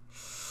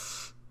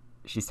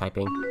 She's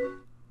typing.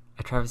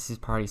 At Travis's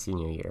party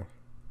senior year.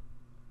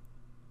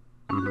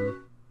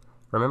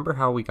 Remember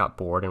how we got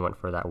bored and went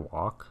for that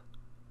walk?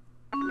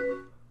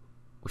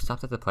 We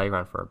stopped at the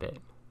playground for a bit.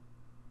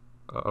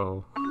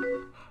 Uh-oh.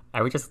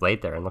 And we just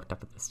laid there and looked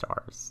up at the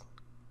stars.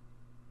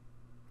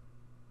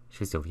 She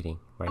was deleting,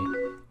 right?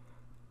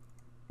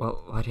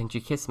 Well, why didn't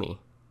you kiss me?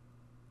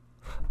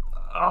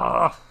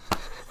 Oh!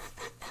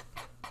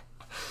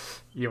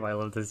 Yo, I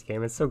love this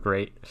game. It's so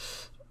great.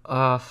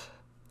 I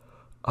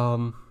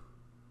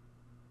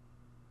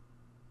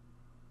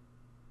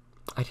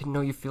didn't know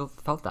you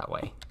felt that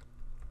way.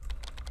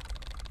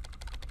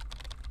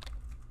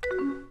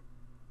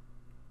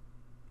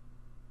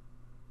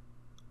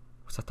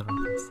 Was that the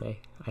wrong thing to say?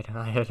 I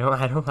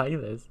don't like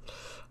this.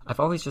 I've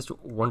always just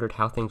wondered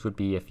how things would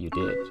be if you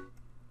did.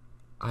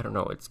 I don't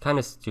know, it's kind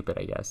of stupid,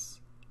 I guess.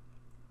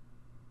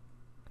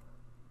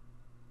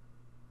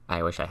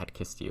 I wish I had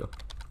kissed you.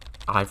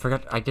 Oh, I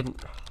forgot, I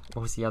didn't...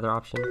 What was the other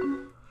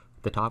option?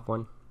 The top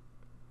one?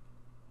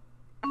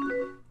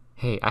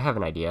 Hey, I have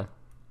an idea.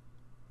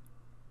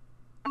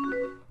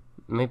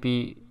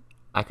 Maybe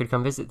I could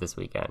come visit this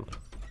weekend.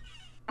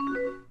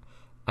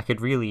 I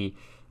could really,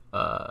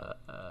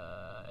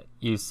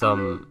 use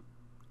some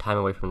time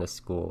away from this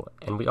school,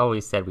 and we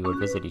always said we would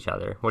visit each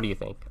other. What do you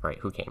think? Alright,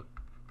 who came?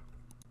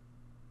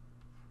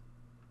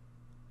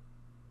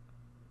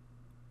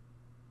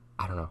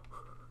 I don't know.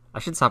 I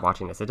should stop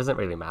watching this. It doesn't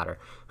really matter.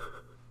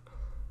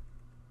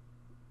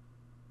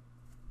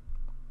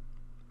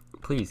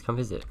 Please, come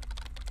visit.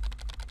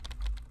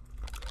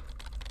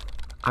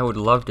 I would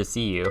love to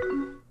see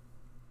you.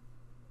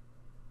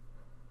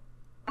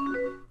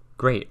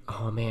 Great.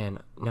 Oh man,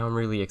 now I'm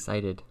really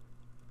excited.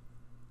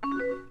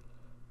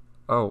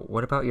 Oh,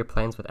 what about your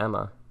plans with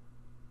Emma?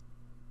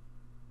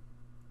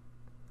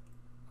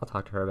 I'll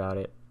talk to her about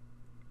it.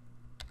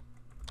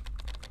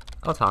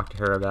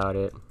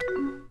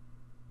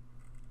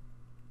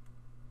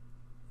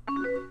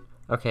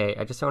 Okay,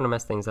 I just don't want to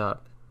mess things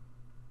up.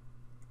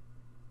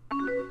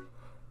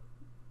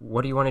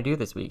 What do you want to do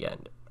this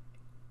weekend?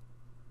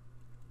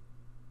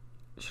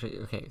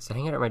 Okay, so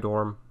hang out at my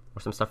dorm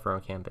or some stuff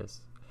around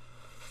campus.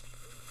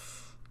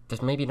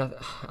 There's maybe nothing.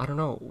 I don't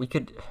know. We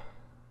could.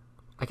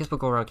 I guess we'll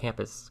go around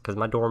campus because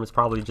my dorm is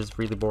probably just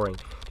really boring.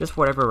 Just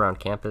whatever around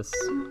campus.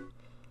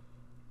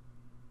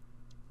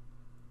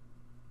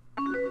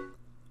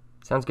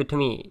 Sounds good to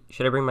me.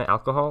 Should I bring my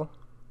alcohol?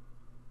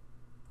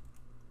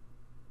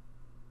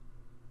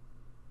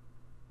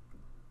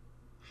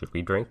 Should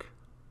we drink?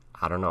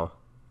 I don't know.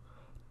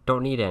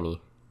 Don't need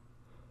any.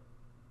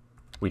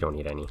 We don't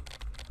need any.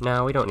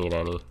 No, we don't need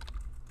any.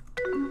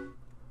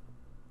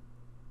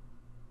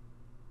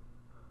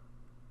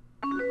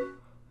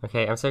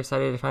 Okay, I'm so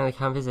excited to finally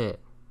come visit.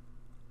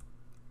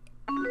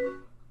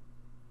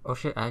 Oh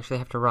shit, I actually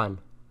have to run.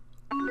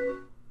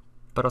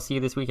 But I'll see you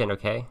this weekend,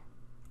 okay?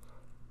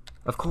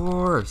 Of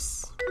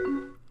course!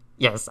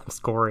 Yes, I'm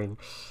scoring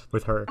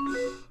with her.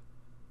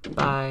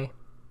 Bye.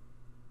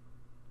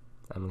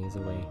 Emily's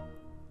away.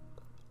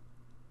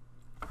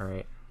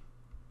 Alright.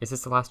 Is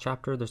this the last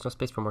chapter? There's no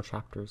space for more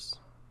chapters.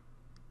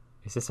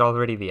 Is this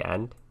already the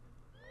end?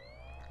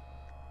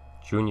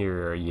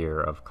 Junior year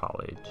of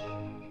college.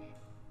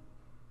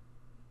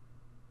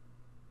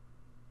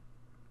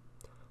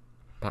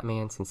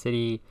 Batman, Sin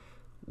City,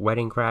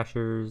 Wedding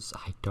Crashers.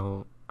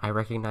 I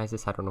recognize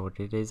this. I don't know what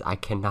it is. I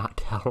cannot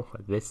tell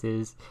what this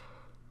is.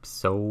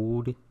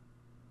 Sold.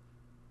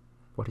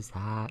 What is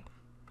that?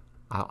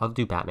 I'll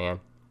do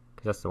Batman,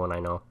 because that's the one I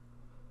know.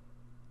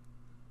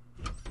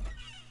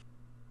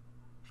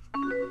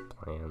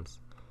 Plans.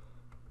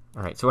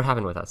 Alright, so what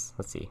happened with us?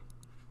 Let's see.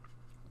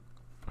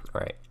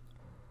 Alright.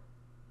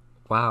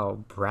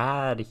 Wow,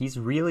 Brad, he's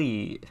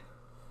really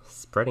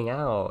spreading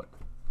out.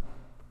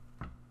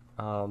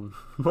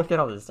 Look at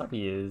all the stuff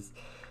he is.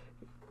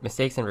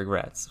 Mistakes and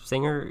Regrets.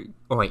 Singer...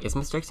 Oh wait, is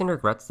Mistakes and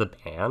Regrets the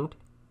band?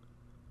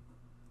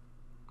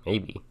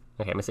 Maybe.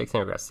 Okay, Mistakes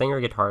and Regrets.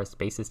 Singer, guitarist,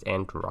 bassist,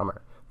 and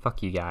drummer.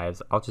 Fuck you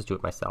guys. I'll just do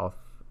it myself.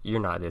 You're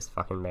not this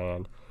fucking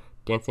band.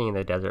 Dancing in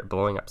the desert,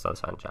 blowing up some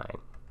sunshine.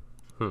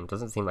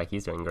 Doesn't seem like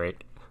he's doing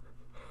great.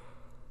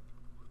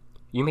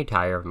 You may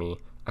tire of me,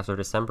 as our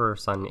December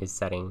sun is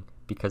setting,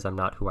 because I'm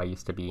not who I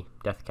used to be.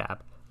 Death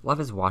Cab. Love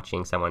is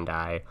watching someone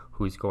die.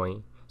 Who's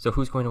going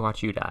to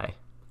watch you die?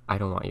 I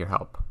don't want your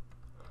help.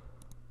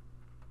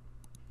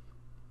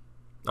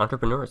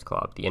 Entrepreneurs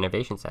Club, the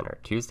Innovation Center,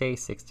 Tuesday,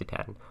 6 to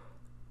 10.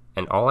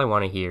 And all I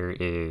want to hear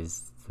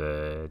is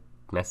the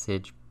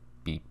message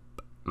beep.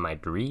 My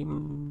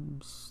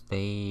dreams,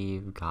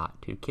 they've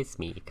got to kiss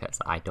me because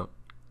I don't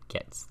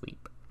get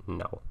sleep.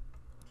 No.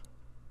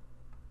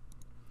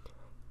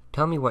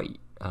 Tell me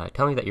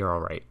that you're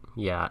alright.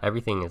 Yeah,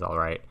 everything is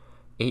alright.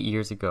 8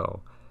 years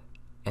ago,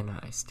 and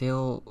it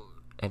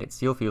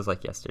still feels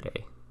like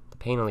yesterday. The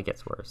pain only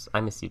gets worse.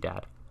 I miss you,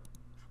 Dad.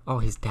 Oh,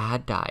 his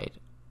dad died.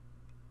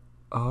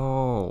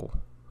 Oh,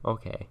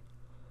 okay.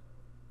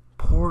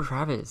 Poor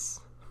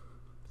Travis.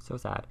 So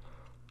sad.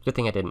 Good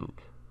thing I didn't.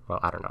 Well,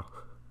 I don't know.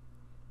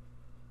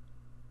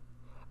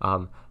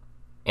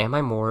 Am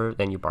I more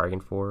than you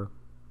bargained for?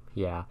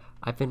 Yeah,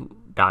 I've been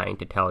dying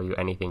to tell you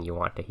anything you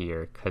want to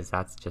hear, cause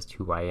that's just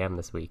who I am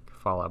this week.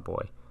 Fall Out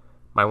Boy.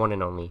 My one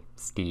and only,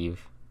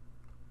 Steve.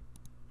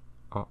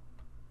 Oh,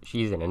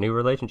 she's in a new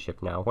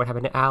relationship now. What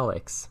happened to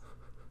Alex?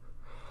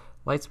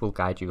 Lights will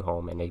guide you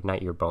home and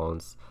ignite your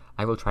bones.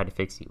 I will try to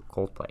fix you.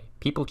 Coldplay.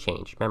 People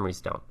change, memories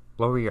don't.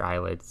 Lower your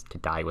eyelids to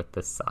die with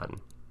the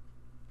sun.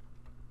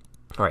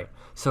 Alright,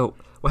 so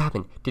what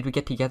happened? Did we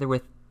get together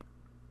with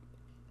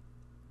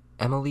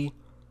Emily?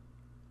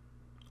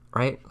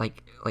 Right?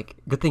 Like,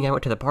 good thing I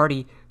went to the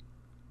party.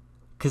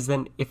 Because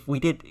then if we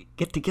did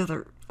get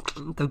together,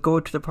 the go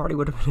to the party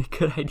would have been a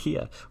good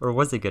idea. Or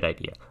was a good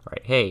idea.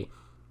 Alright, hey.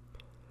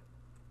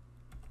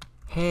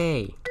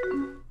 Hey.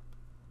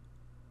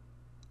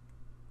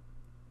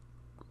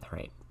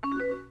 Alright.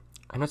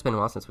 I know it's been a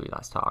while since we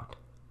last talked.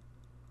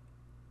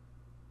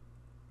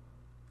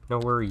 No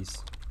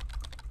worries.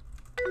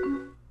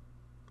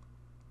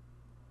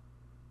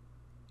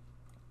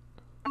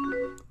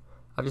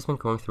 I've just been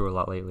going through a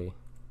lot lately.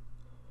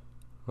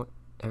 What?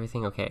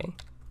 Everything okay?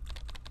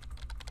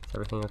 Is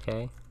everything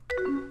okay?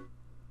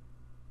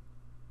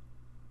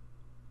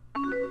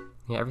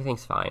 Yeah,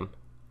 everything's fine.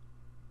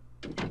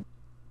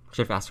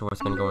 Should have asked her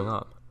what's been going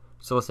on.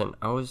 So listen,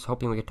 I was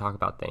hoping we could talk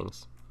about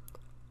things.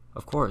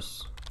 Of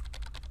course.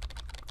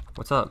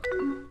 What's up?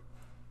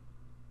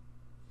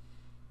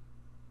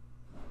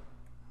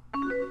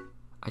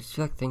 I just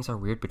feel like things are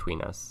weird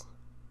between us.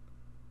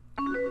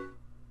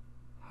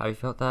 Have you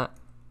felt that?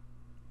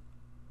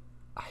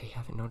 I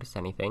haven't noticed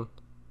anything.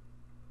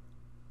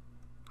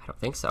 I don't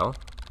think so.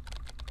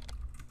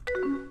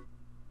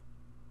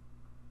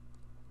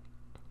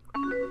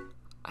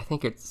 I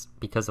think it's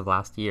because of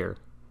last year.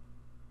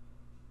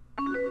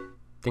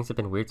 Things have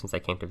been weird since I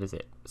came to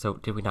visit. So,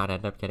 did we not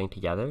end up getting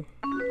together?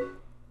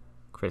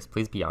 Chris,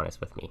 please be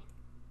honest with me.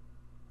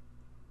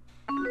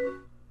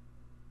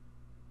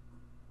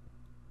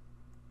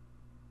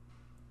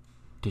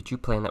 Did you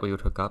plan that we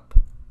would hook up?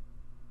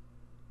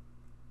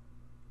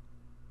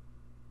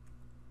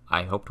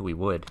 I hoped we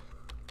would.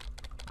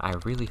 I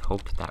really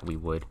hoped that we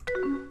would.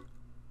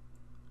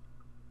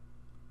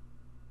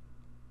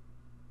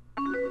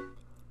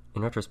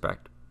 In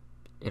retrospect,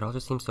 it all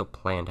just seems so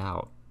planned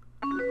out.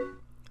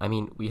 I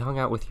mean, we hung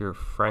out with your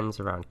friends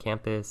around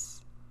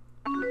campus,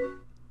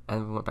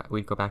 and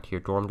we'd go back to your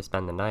dorm to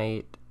spend the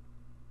night.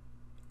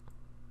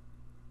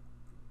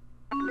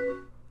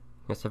 You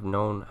must have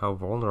known how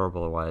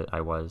vulnerable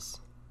I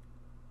was.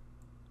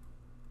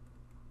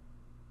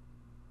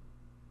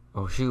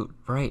 Oh shoot,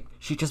 right,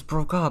 she just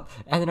broke up,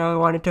 and then I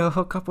wanted to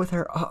hook up with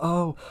her.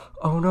 Uh-oh,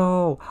 oh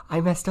no,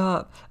 I messed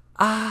up.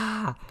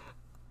 Ah!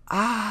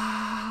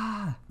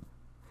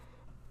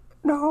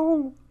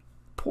 No!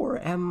 Poor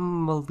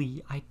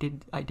Emily, I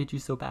did you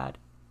so bad.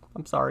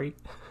 I'm sorry.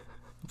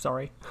 I'm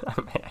sorry.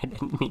 I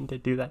didn't mean to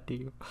do that to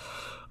you.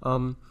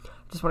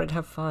 Just wanted to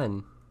have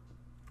fun.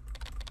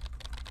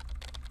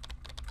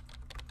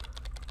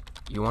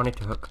 You wanted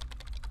to hook...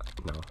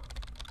 No.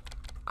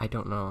 I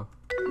don't know.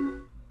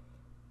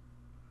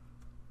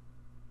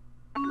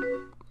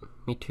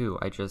 Me too,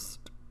 I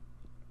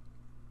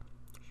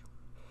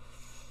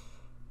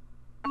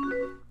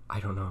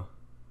don't know.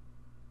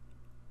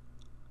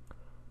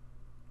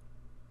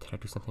 Did I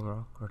do something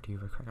wrong? Or do you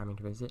regret coming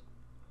to visit?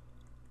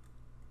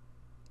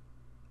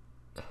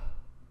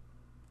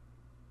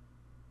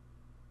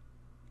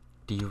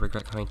 Do you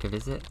regret coming to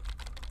visit?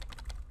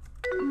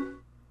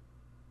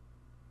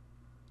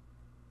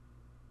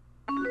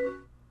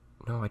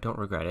 No, I don't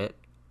regret it.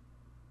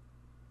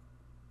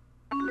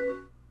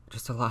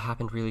 Just a lot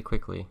happened really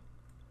quickly.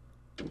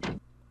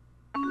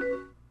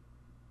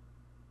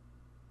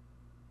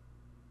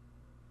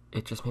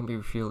 it just made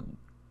me feel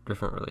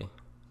differently.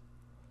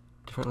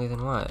 Differently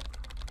than what?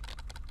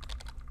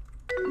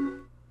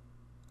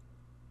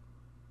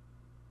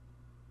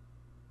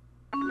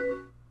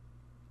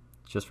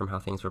 Just from how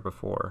things were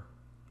before.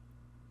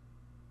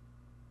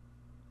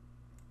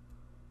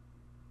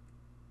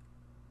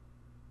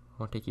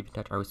 Want to keep in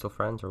touch? Are we still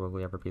friends, or will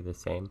we ever be the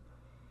same?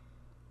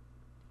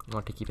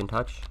 Want to keep in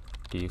touch?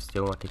 Do you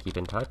still want to keep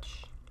in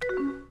touch?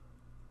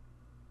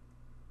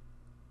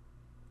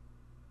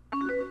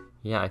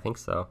 Yeah, I think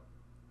so.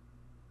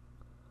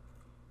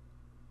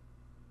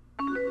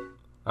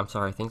 I'm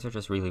sorry, things are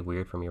just really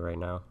weird for me right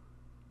now.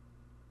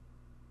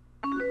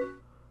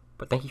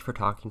 But thank you for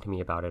talking to me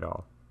about it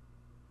all.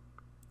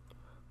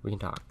 We can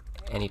talk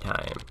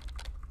anytime.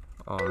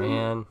 Oh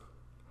man.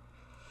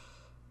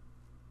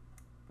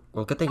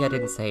 Well, good thing I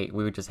didn't say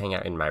we would just hang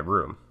out in my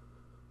room.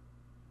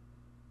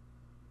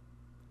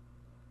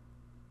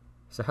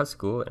 So how's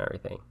school and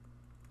everything?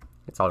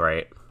 It's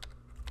alright.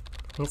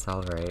 It's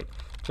alright.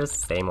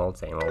 Just same old,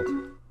 same old.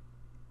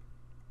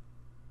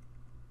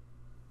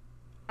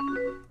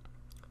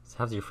 So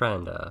how's your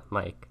friend,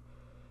 Mike?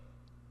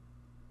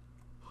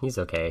 He's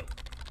okay.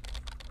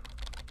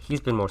 He's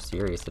been more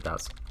serious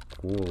about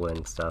school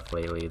and stuff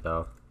lately,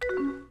 though.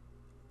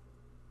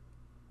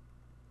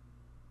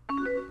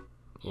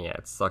 Yeah,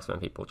 it sucks when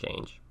people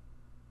change.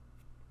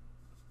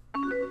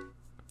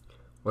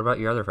 What about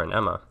your other friend,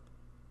 Emma?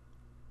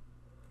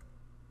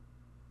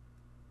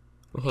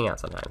 We hang out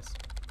sometimes.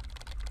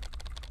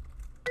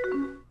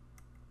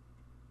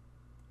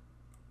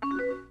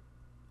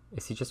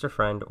 Is he just a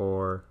friend,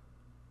 or...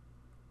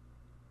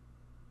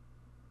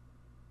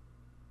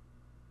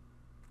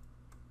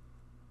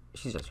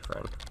 She's just a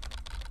friend.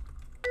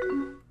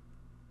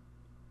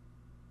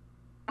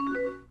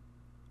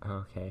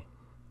 Okay.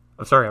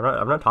 I'm sorry,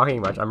 I'm not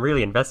talking much. I'm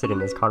really invested in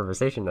this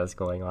conversation that's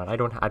going on. I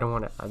don't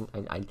want to,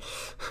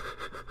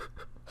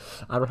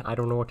 I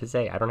don't know what to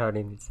say. I don't have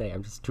anything to say.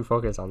 I'm just too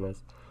focused on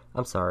this.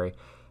 I'm sorry.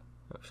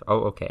 Oh,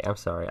 okay, I'm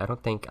sorry. I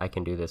don't think I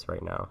can do this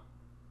right now.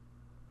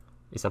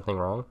 Is something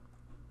wrong?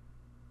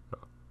 No.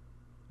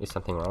 Is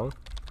something wrong?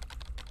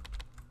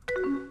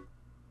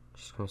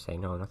 Just gonna say,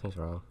 no, nothing's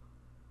wrong.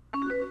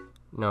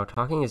 No,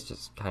 talking is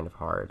just kind of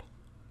hard.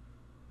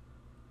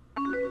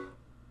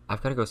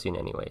 I've gotta go soon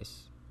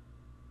anyways.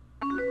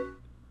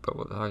 But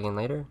we'll talk again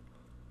later?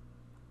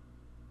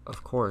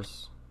 Of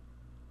course.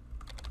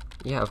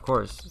 Yeah, of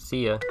course.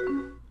 See ya.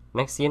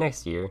 See you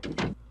next year.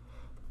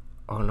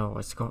 Oh no,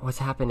 what's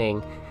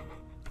happening?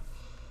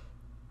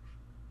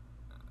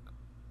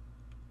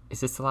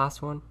 Is this the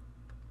last one?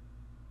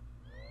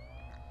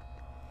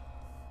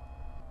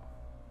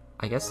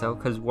 I guess so,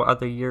 because what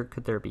other year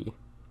could there be?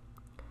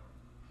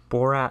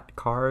 Borat,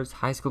 Cars,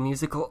 High School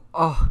Musical.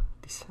 Oh,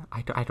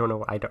 I don't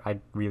know. I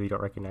really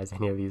don't recognize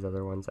any of these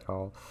other ones at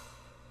all.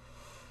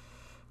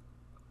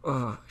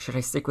 Should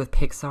I stick with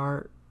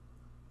Pixar?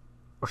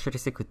 Or should I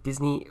stick with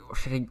Disney? Or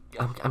should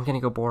I'm gonna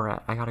go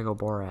Borat. I gotta go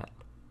Borat.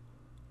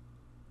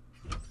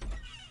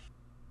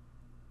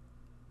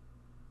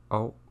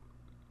 Oh,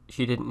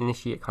 she didn't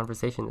initiate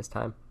conversation this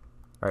time.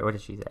 Alright, what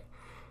did she say?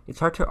 It's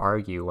hard to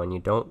argue when you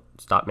don't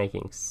stop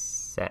making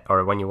sense,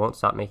 or when you won't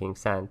stop making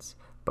sense,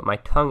 but my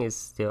tongue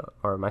still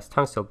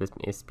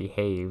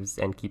misbehaves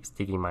and keeps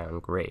digging my own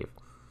grave.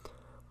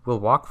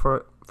 We'll walk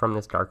from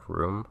this dark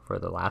room for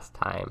the last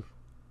time.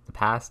 The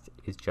past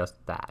is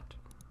just that.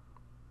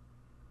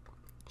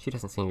 She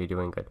doesn't seem to be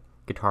doing good.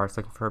 Guitarist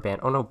looking for a band.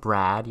 Oh no,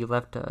 Brad, you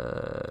left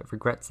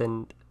regrets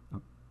and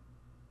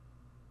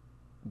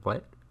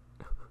what?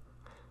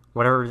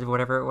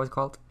 whatever it was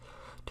called.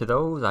 To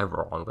those I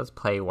wronged, let's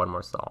play one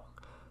more song.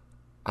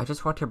 I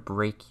just want to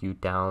break you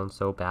down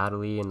so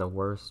badly in the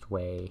worst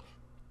way.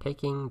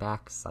 Taking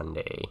Back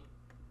Sunday.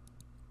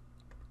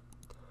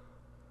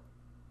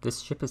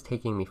 This ship is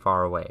taking me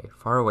far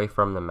away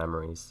from the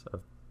memories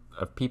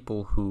of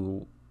people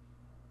who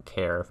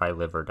care if I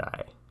live or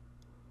die.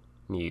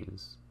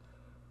 Muse.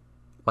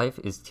 Life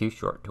is too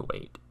short to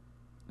wait.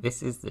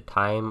 This is the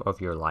time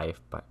of your life,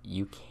 but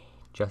you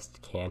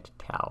just can't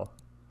tell.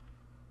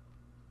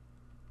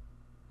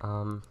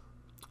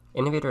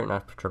 Innovator and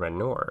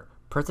entrepreneur.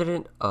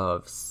 President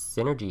of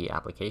Synergy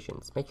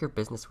Applications. Make your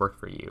business work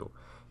for you.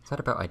 It's not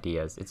about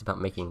ideas, it's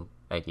about making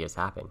ideas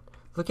happen.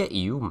 Look at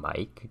you,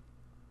 Mike.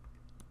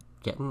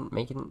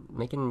 Making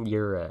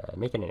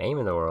a name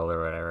in the world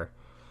or whatever.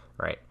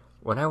 Right.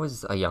 When I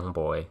was a young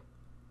boy,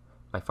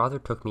 my father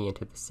took me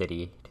into the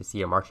city to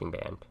see a marching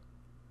band.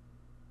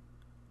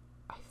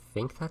 I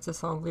think that's a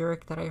song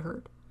lyric that I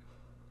heard.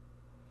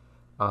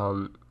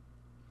 I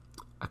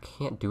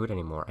can't do it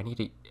anymore. I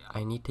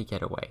need to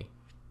get away.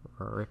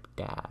 Rip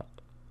Dad.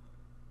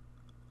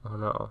 Oh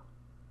no.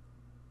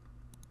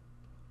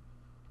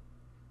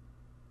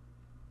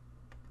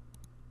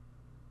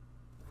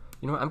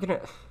 You know what? I'm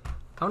gonna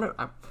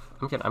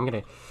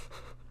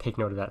take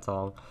note of that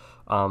song.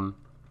 I'm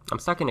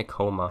stuck in a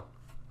coma.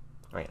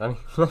 Alright,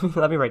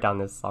 let me write down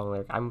this song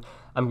lyric. I'm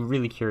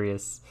really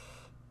curious.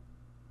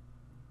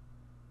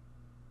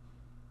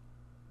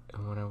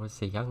 When I was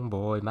a young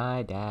boy,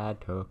 my dad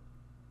took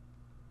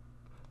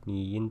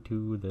me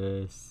into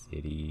the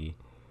city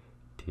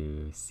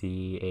to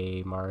see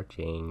a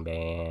marching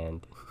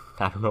band.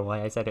 I don't know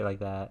why I said it like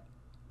that.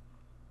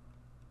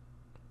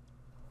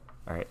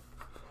 Alright.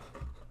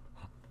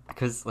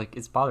 Because, like,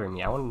 it's bothering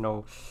me. I want to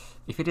know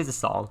if it is a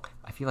song.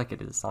 I feel like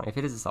it is a song. If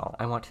it is a song,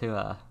 I want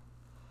to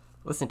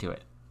listen to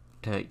it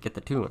to get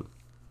the tune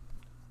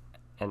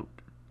and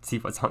see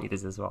what song it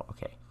is as well.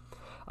 Okay.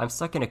 I'm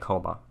stuck in a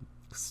coma,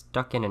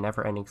 stuck in a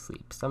never-ending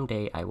sleep.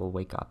 Someday I will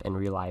wake up and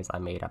realize I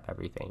made up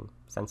everything.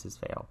 Senses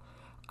fail.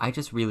 I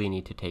just really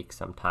need to take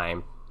some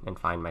time and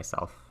find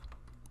myself.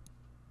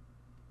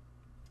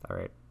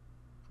 Alright.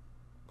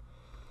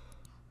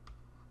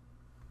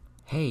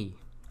 Hey.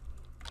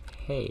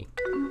 Hey.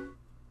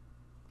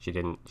 She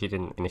didn't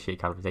initiate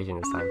conversation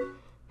this time.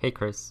 Hey,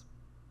 Chris.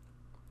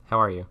 How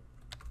are you?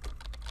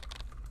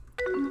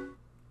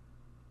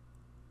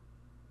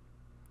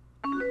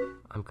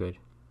 I'm good.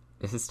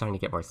 This is starting to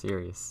get more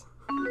serious.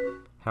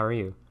 How are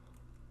you?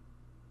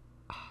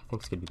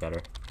 Things could be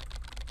better.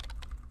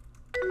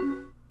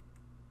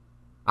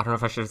 I don't know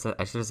if I should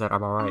have said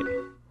I'm alright.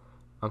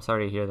 I'm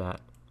sorry to hear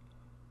that.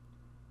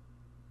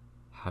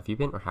 Have you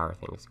been, or how are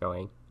things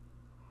going?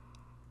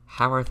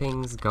 How are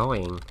things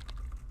going?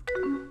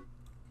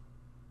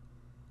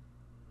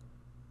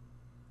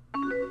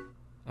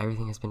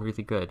 Everything has been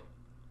really good.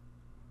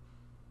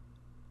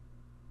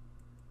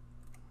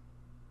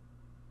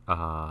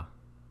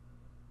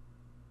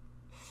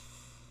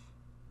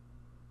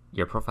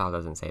 Your profile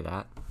doesn't say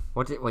that.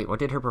 What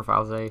did her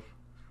profile say?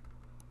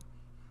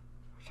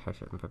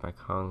 But my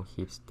Kong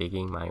keeps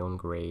digging my own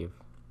grave.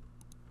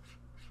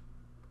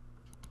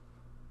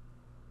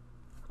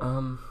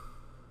 Do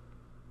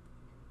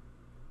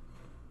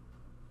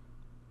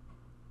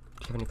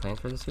you have any plans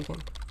for this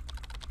weekend?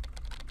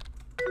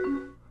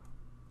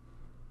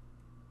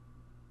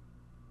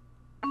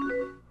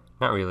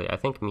 Not really. I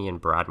think me and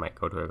Brad might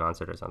go to a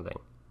concert or something.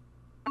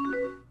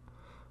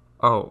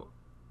 Oh,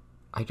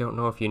 I don't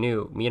know if you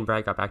knew. Me and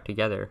Brad got back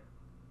together.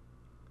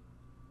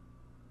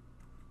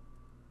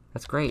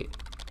 That's great.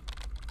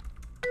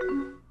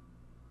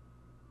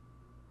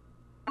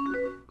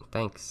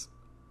 Thanks.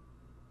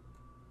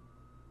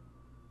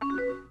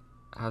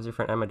 How's your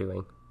friend Emma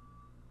doing?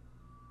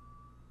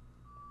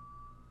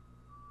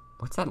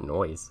 What's that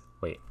noise?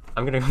 Wait,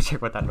 I'm gonna go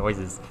check what that noise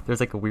is. There's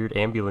like a weird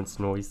ambulance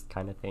noise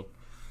kind of thing.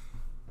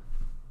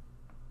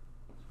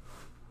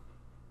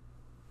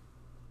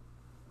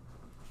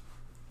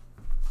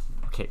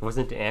 Okay, it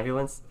wasn't an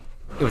ambulance.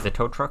 It was a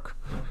tow truck.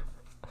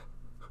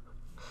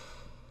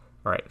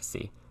 Alright, let's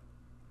see.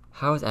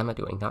 How is Emma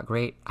doing? Not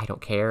great. I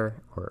don't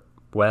care. Or,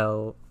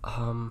 well,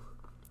 I'll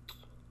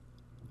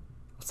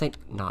say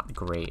not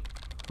great.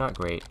 Not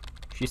great.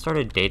 She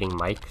started dating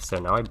Mike, so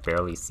now I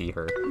barely see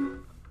her.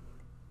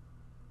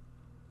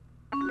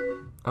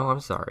 Oh,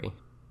 I'm sorry.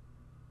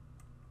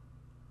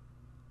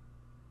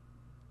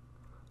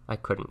 I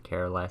couldn't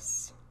care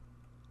less.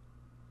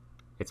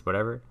 It's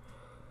whatever.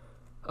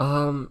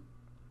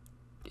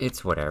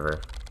 It's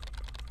whatever.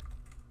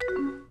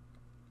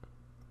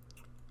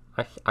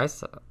 I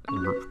saw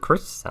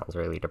Chris sounds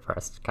really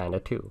depressed, kinda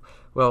too.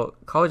 Well,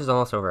 college is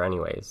almost over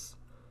anyways.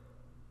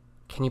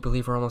 Can you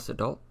believe we're almost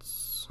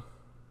adults?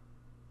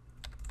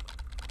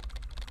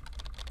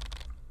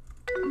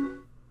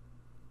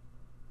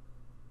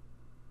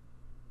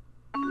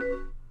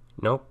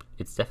 Nope,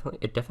 it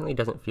definitely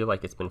doesn't feel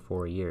like it's been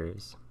 4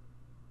 years.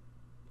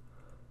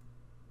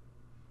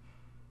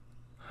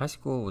 High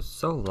school was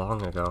so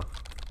long ago.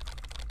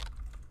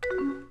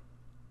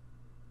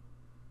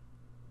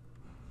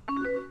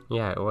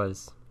 Yeah, it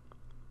was.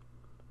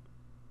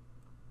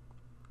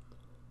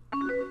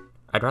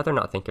 I'd rather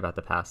not think about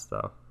the past,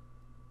 though.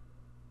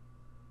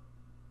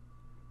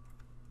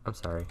 I'm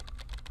sorry.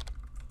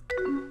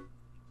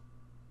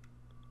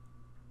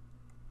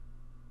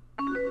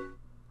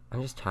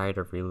 I'm just tired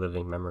of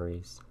reliving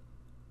memories.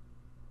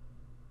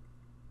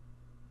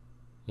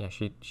 Yeah,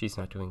 she's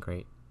not doing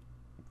great.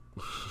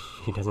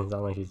 She doesn't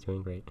sound like she's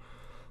doing great.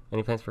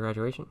 Any plans for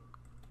graduation?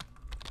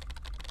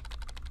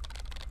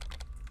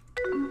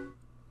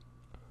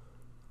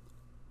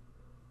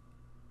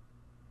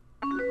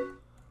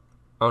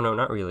 Oh no,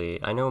 not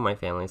really. I know my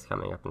family's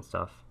coming up and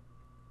stuff.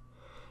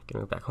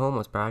 Gonna move back home?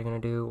 What's Brad gonna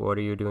do? What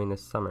are you doing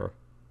this summer?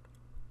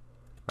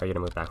 Are you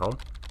gonna move back home?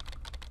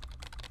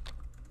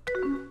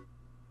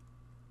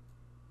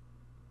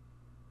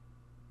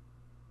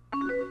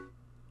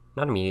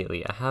 Not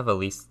immediately. I have a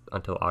lease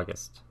until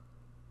August.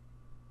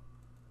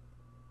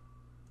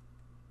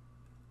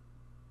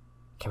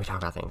 Can we talk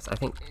about things?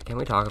 Can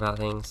we talk about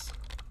things?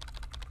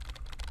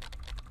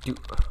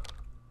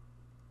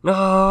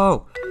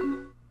 No!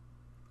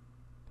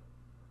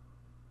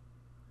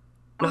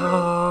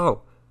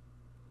 No!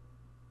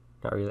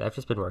 Not really. I've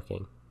just been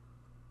working.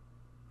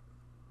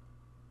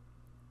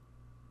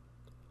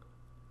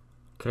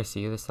 Could I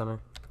see you this summer?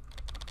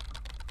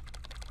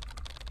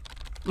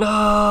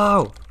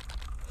 No!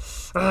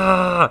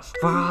 Ah!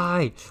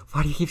 Why?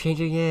 Why do you keep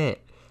changing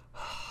it?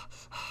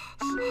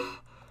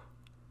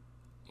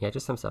 Yeah,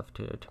 just some stuff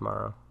to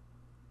tomorrow.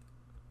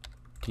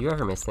 Do you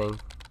ever miss things?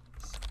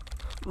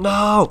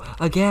 No!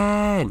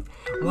 Again!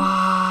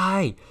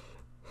 Why?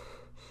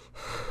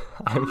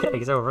 I'm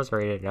getting so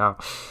frustrated now.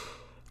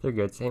 They're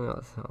good.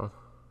 Samuel. Oh.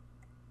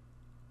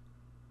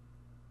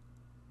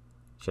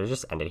 Should have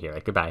just ended here.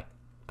 Like, goodbye.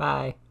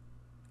 Bye.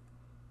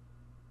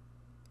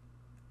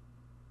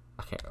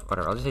 Okay,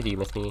 whatever. I'll just say, do you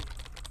miss me?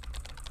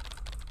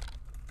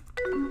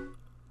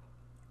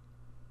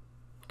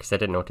 Because I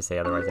didn't know what to say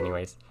otherwise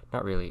anyways.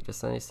 Not really.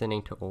 Just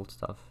listening to old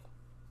stuff.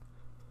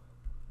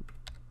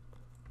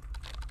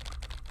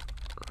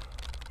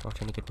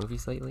 Watch any good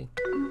movies lately?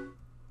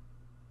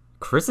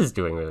 Chris is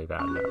doing really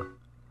bad now.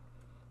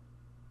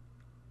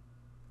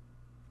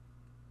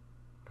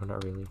 No,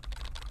 not really.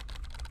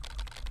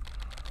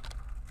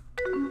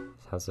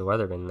 How's the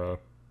weather been there?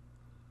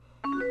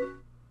 I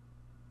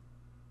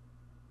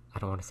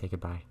don't want to say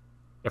goodbye.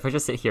 If I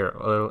just sit here,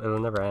 it'll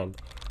never end.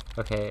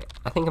 Okay,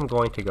 I think I'm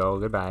going to go.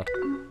 Goodbye.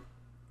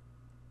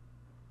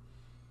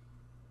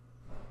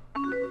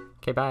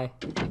 Okay, bye.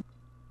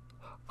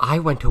 I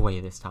went away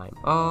this time.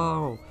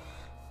 Oh.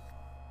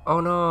 Oh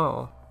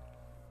no.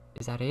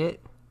 Is that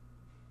it?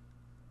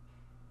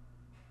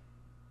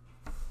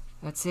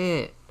 That's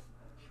it.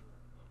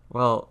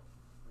 Well,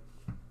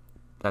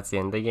 that's the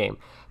end of the game.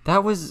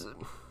 That was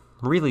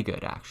really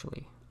good,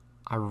 actually.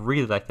 I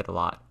really liked it a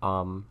lot.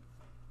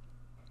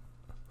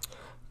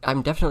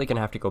 I'm definitely gonna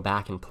have to go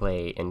back and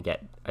play and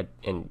get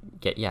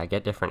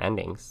different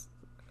endings.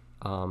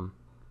 I'm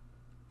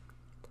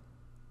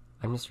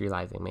just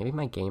realizing maybe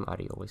my game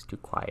audio was too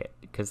quiet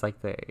because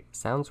like the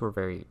sounds were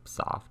very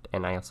soft,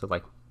 and I also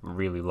like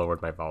really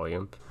lowered my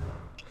volume.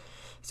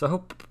 So I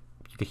hope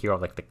you could hear all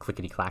like the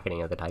clickety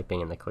clacketing of the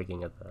typing and the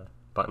clicking of the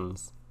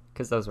buttons,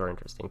 because those were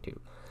interesting too.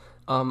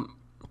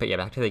 But yeah,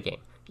 back to the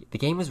game. The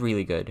game was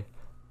really good.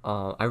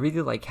 I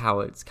really like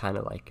how it's kind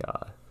of like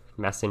a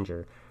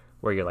Messenger,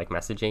 where you're like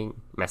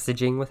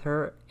messaging with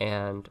her,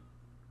 and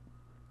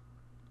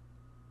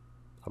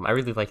I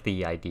really like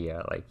the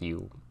idea, like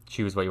you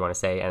choose what you want to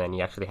say, and then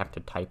you actually have to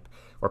type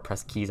or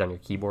press keys on your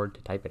keyboard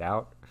to type it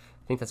out.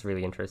 I think that's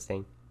really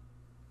interesting.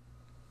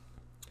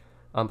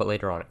 But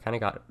later on, it kind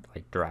of got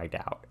like dragged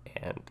out,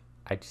 and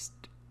I just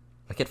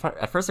like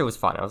at first it was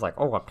fun. I was like,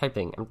 oh,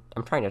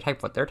 I'm trying to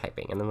type what they're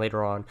typing, and then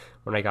later on,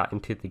 when I got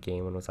into the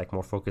game and was like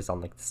more focused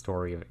on like the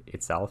story of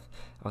itself,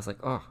 I was like,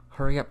 oh,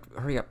 hurry up,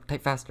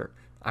 type faster.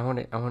 I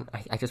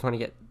just want to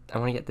get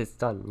this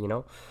done, you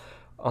know.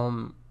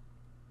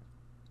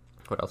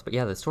 What else? But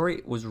yeah, the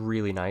story was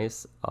really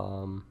nice.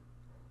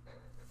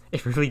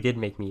 It really did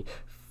make me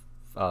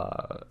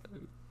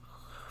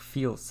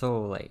feel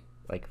so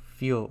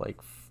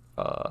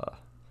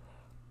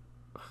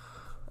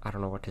I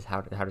don't know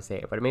how to say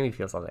it, but it made me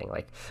feel something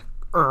like,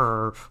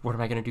 what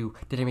am I gonna do?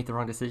 Did I make the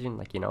wrong decision?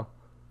 Like, you know.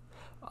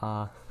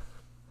 Yeah,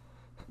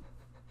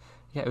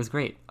 it was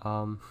great.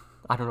 I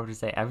don't know what to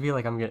say. I feel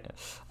like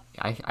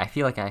I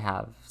feel like I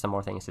have some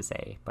more things to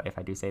say, but if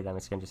I do say them,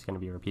 it's just gonna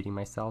be repeating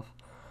myself.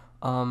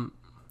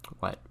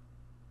 What?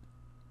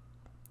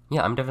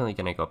 Yeah, I'm definitely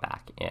gonna go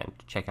back and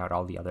check out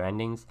all the other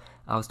endings.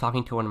 I was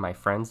talking to one of my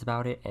friends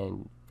about it,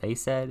 and they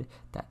said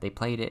that they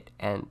played it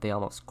and they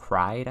almost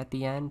cried at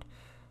the end.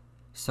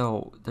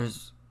 So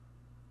there's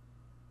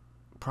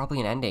probably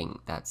an ending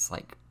that's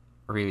like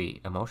really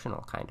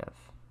emotional, kind of.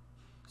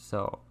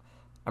 So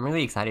I'm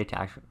really excited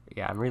to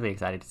I'm really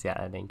excited to see that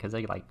ending because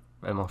I like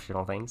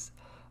emotional things.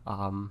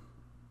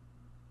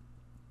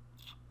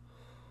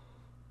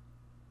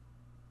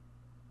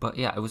 But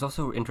yeah, it was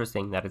also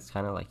interesting that it's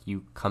kind of like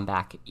you come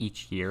back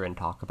each year and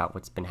talk about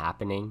what's been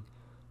happening.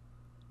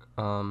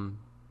 I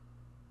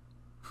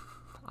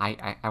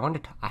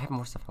wanted to, I have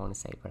more stuff I want to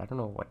say, but I don't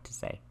know what to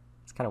say.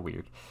 It's kind of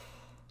weird.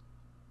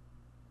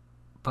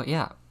 But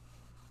yeah,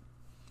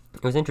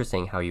 it was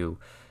interesting how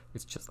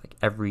it's just like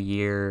every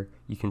year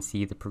you can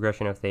see the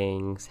progression of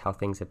things, how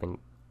things have been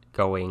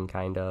going,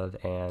 kind of,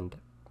 and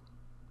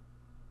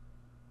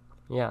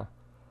yeah.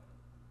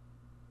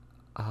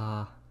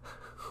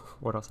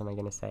 What else am I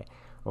gonna say?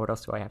 What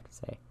else do I have to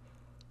say?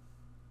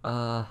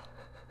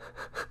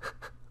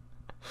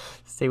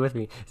 Stay with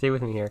me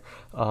here.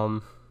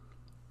 Am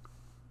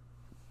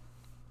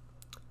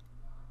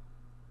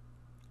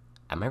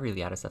I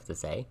really out of stuff to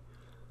say?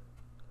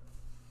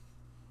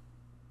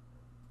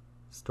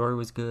 Story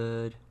was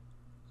good.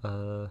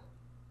 I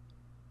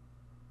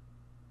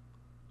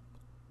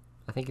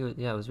think it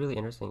was really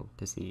interesting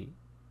to see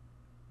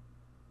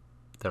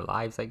their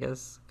lives, I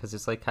guess, because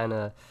it's like kind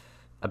of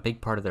a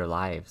big part of their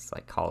lives,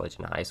 like college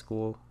and high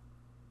school,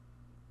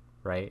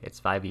 right?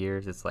 It's 5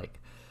 years. It's like,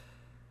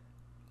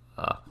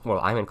 well,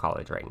 I'm in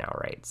college right now,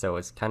 right? So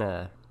it's kind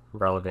of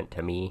relevant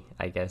to me,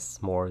 I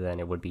guess, more than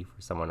it would be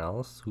for someone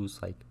else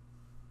who's like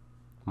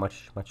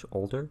much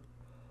older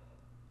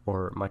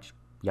or much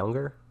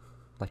younger.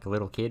 Like a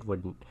little kid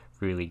wouldn't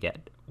really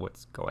get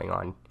what's going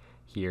on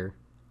here.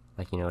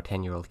 Like, you know, a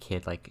 10-year-old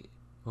kid, like,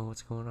 oh,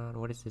 what's going on?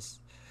 What is this?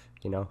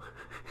 You know?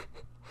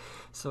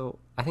 So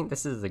I think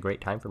this is a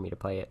great time for me to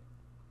play it.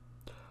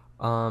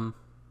 What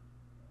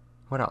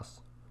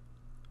else?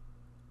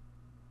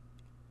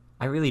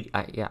 I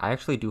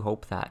actually do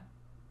hope that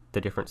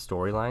the different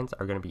storylines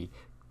are going to be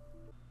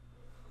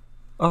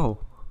Oh,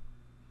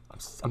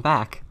 I'm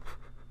back.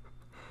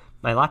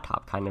 My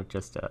laptop kind of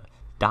just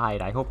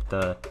died. I hope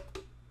I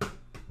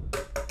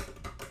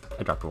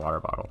dropped a water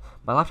bottle.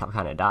 My laptop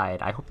kind of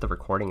died. I hope the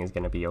recording is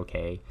going to be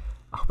okay.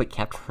 I hope it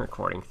kept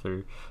recording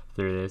through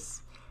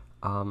this.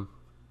 But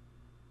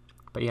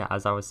yeah,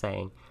 as I was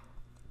saying,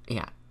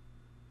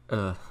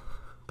 I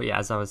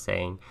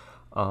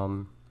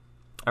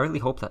really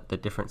hope that the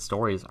different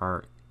stories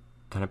are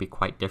going to be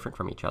quite different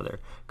from each other,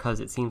 because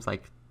it seems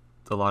like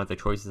a lot of the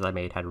choices I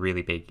made had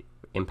really big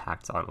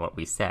impacts on what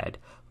we said.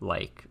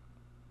 Like,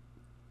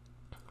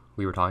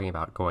 we were talking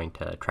about going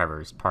to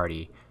Travis's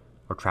party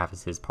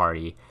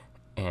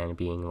and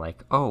being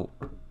like, oh,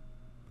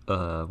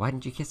 why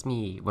didn't you kiss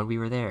me when we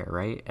were there,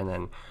 right? And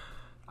then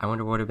I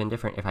wonder what would have been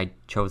different if I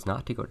chose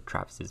not to go to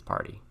Travis's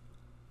party,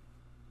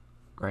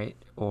 right?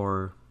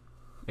 Or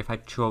if I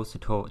chose to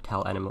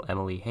tell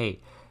Emily,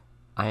 hey,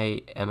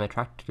 I am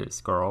attracted to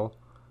this girl,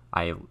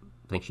 I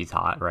think she's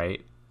hot,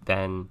 right?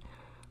 Then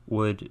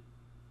would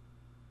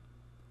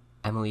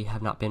Emily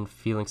have not been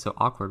feeling so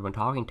awkward when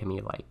talking to me,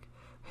 like,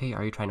 hey,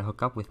 are you trying to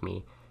hook up with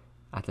me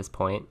at this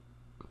point?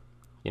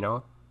 You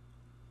know?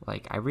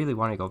 Like, I really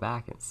want to go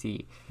back and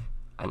see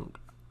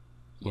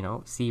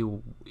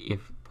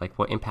if, like,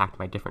 what impact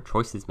my different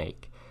choices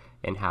make,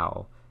 and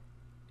how,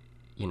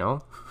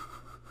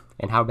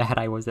 and how bad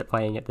I was at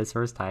playing it this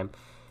first time.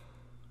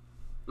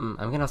 I'm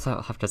gonna also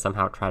have to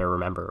somehow try to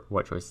remember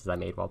what choices I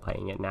made while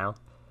playing it now.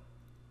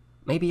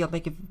 Maybe I'll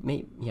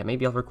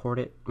maybe I'll record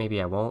it,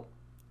 maybe I won't.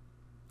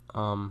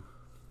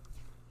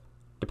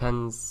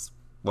 Depends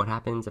what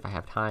happens, if I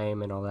have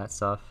time and all that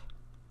stuff.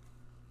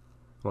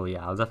 Well,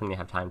 yeah, I'll definitely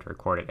have time to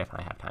record it if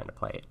I have time to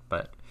play it.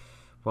 But,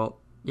 well,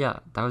 yeah,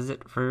 that was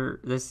it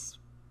for this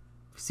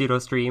pseudo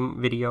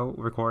stream video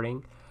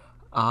recording.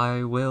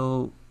 I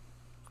will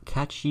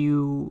catch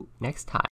you next time.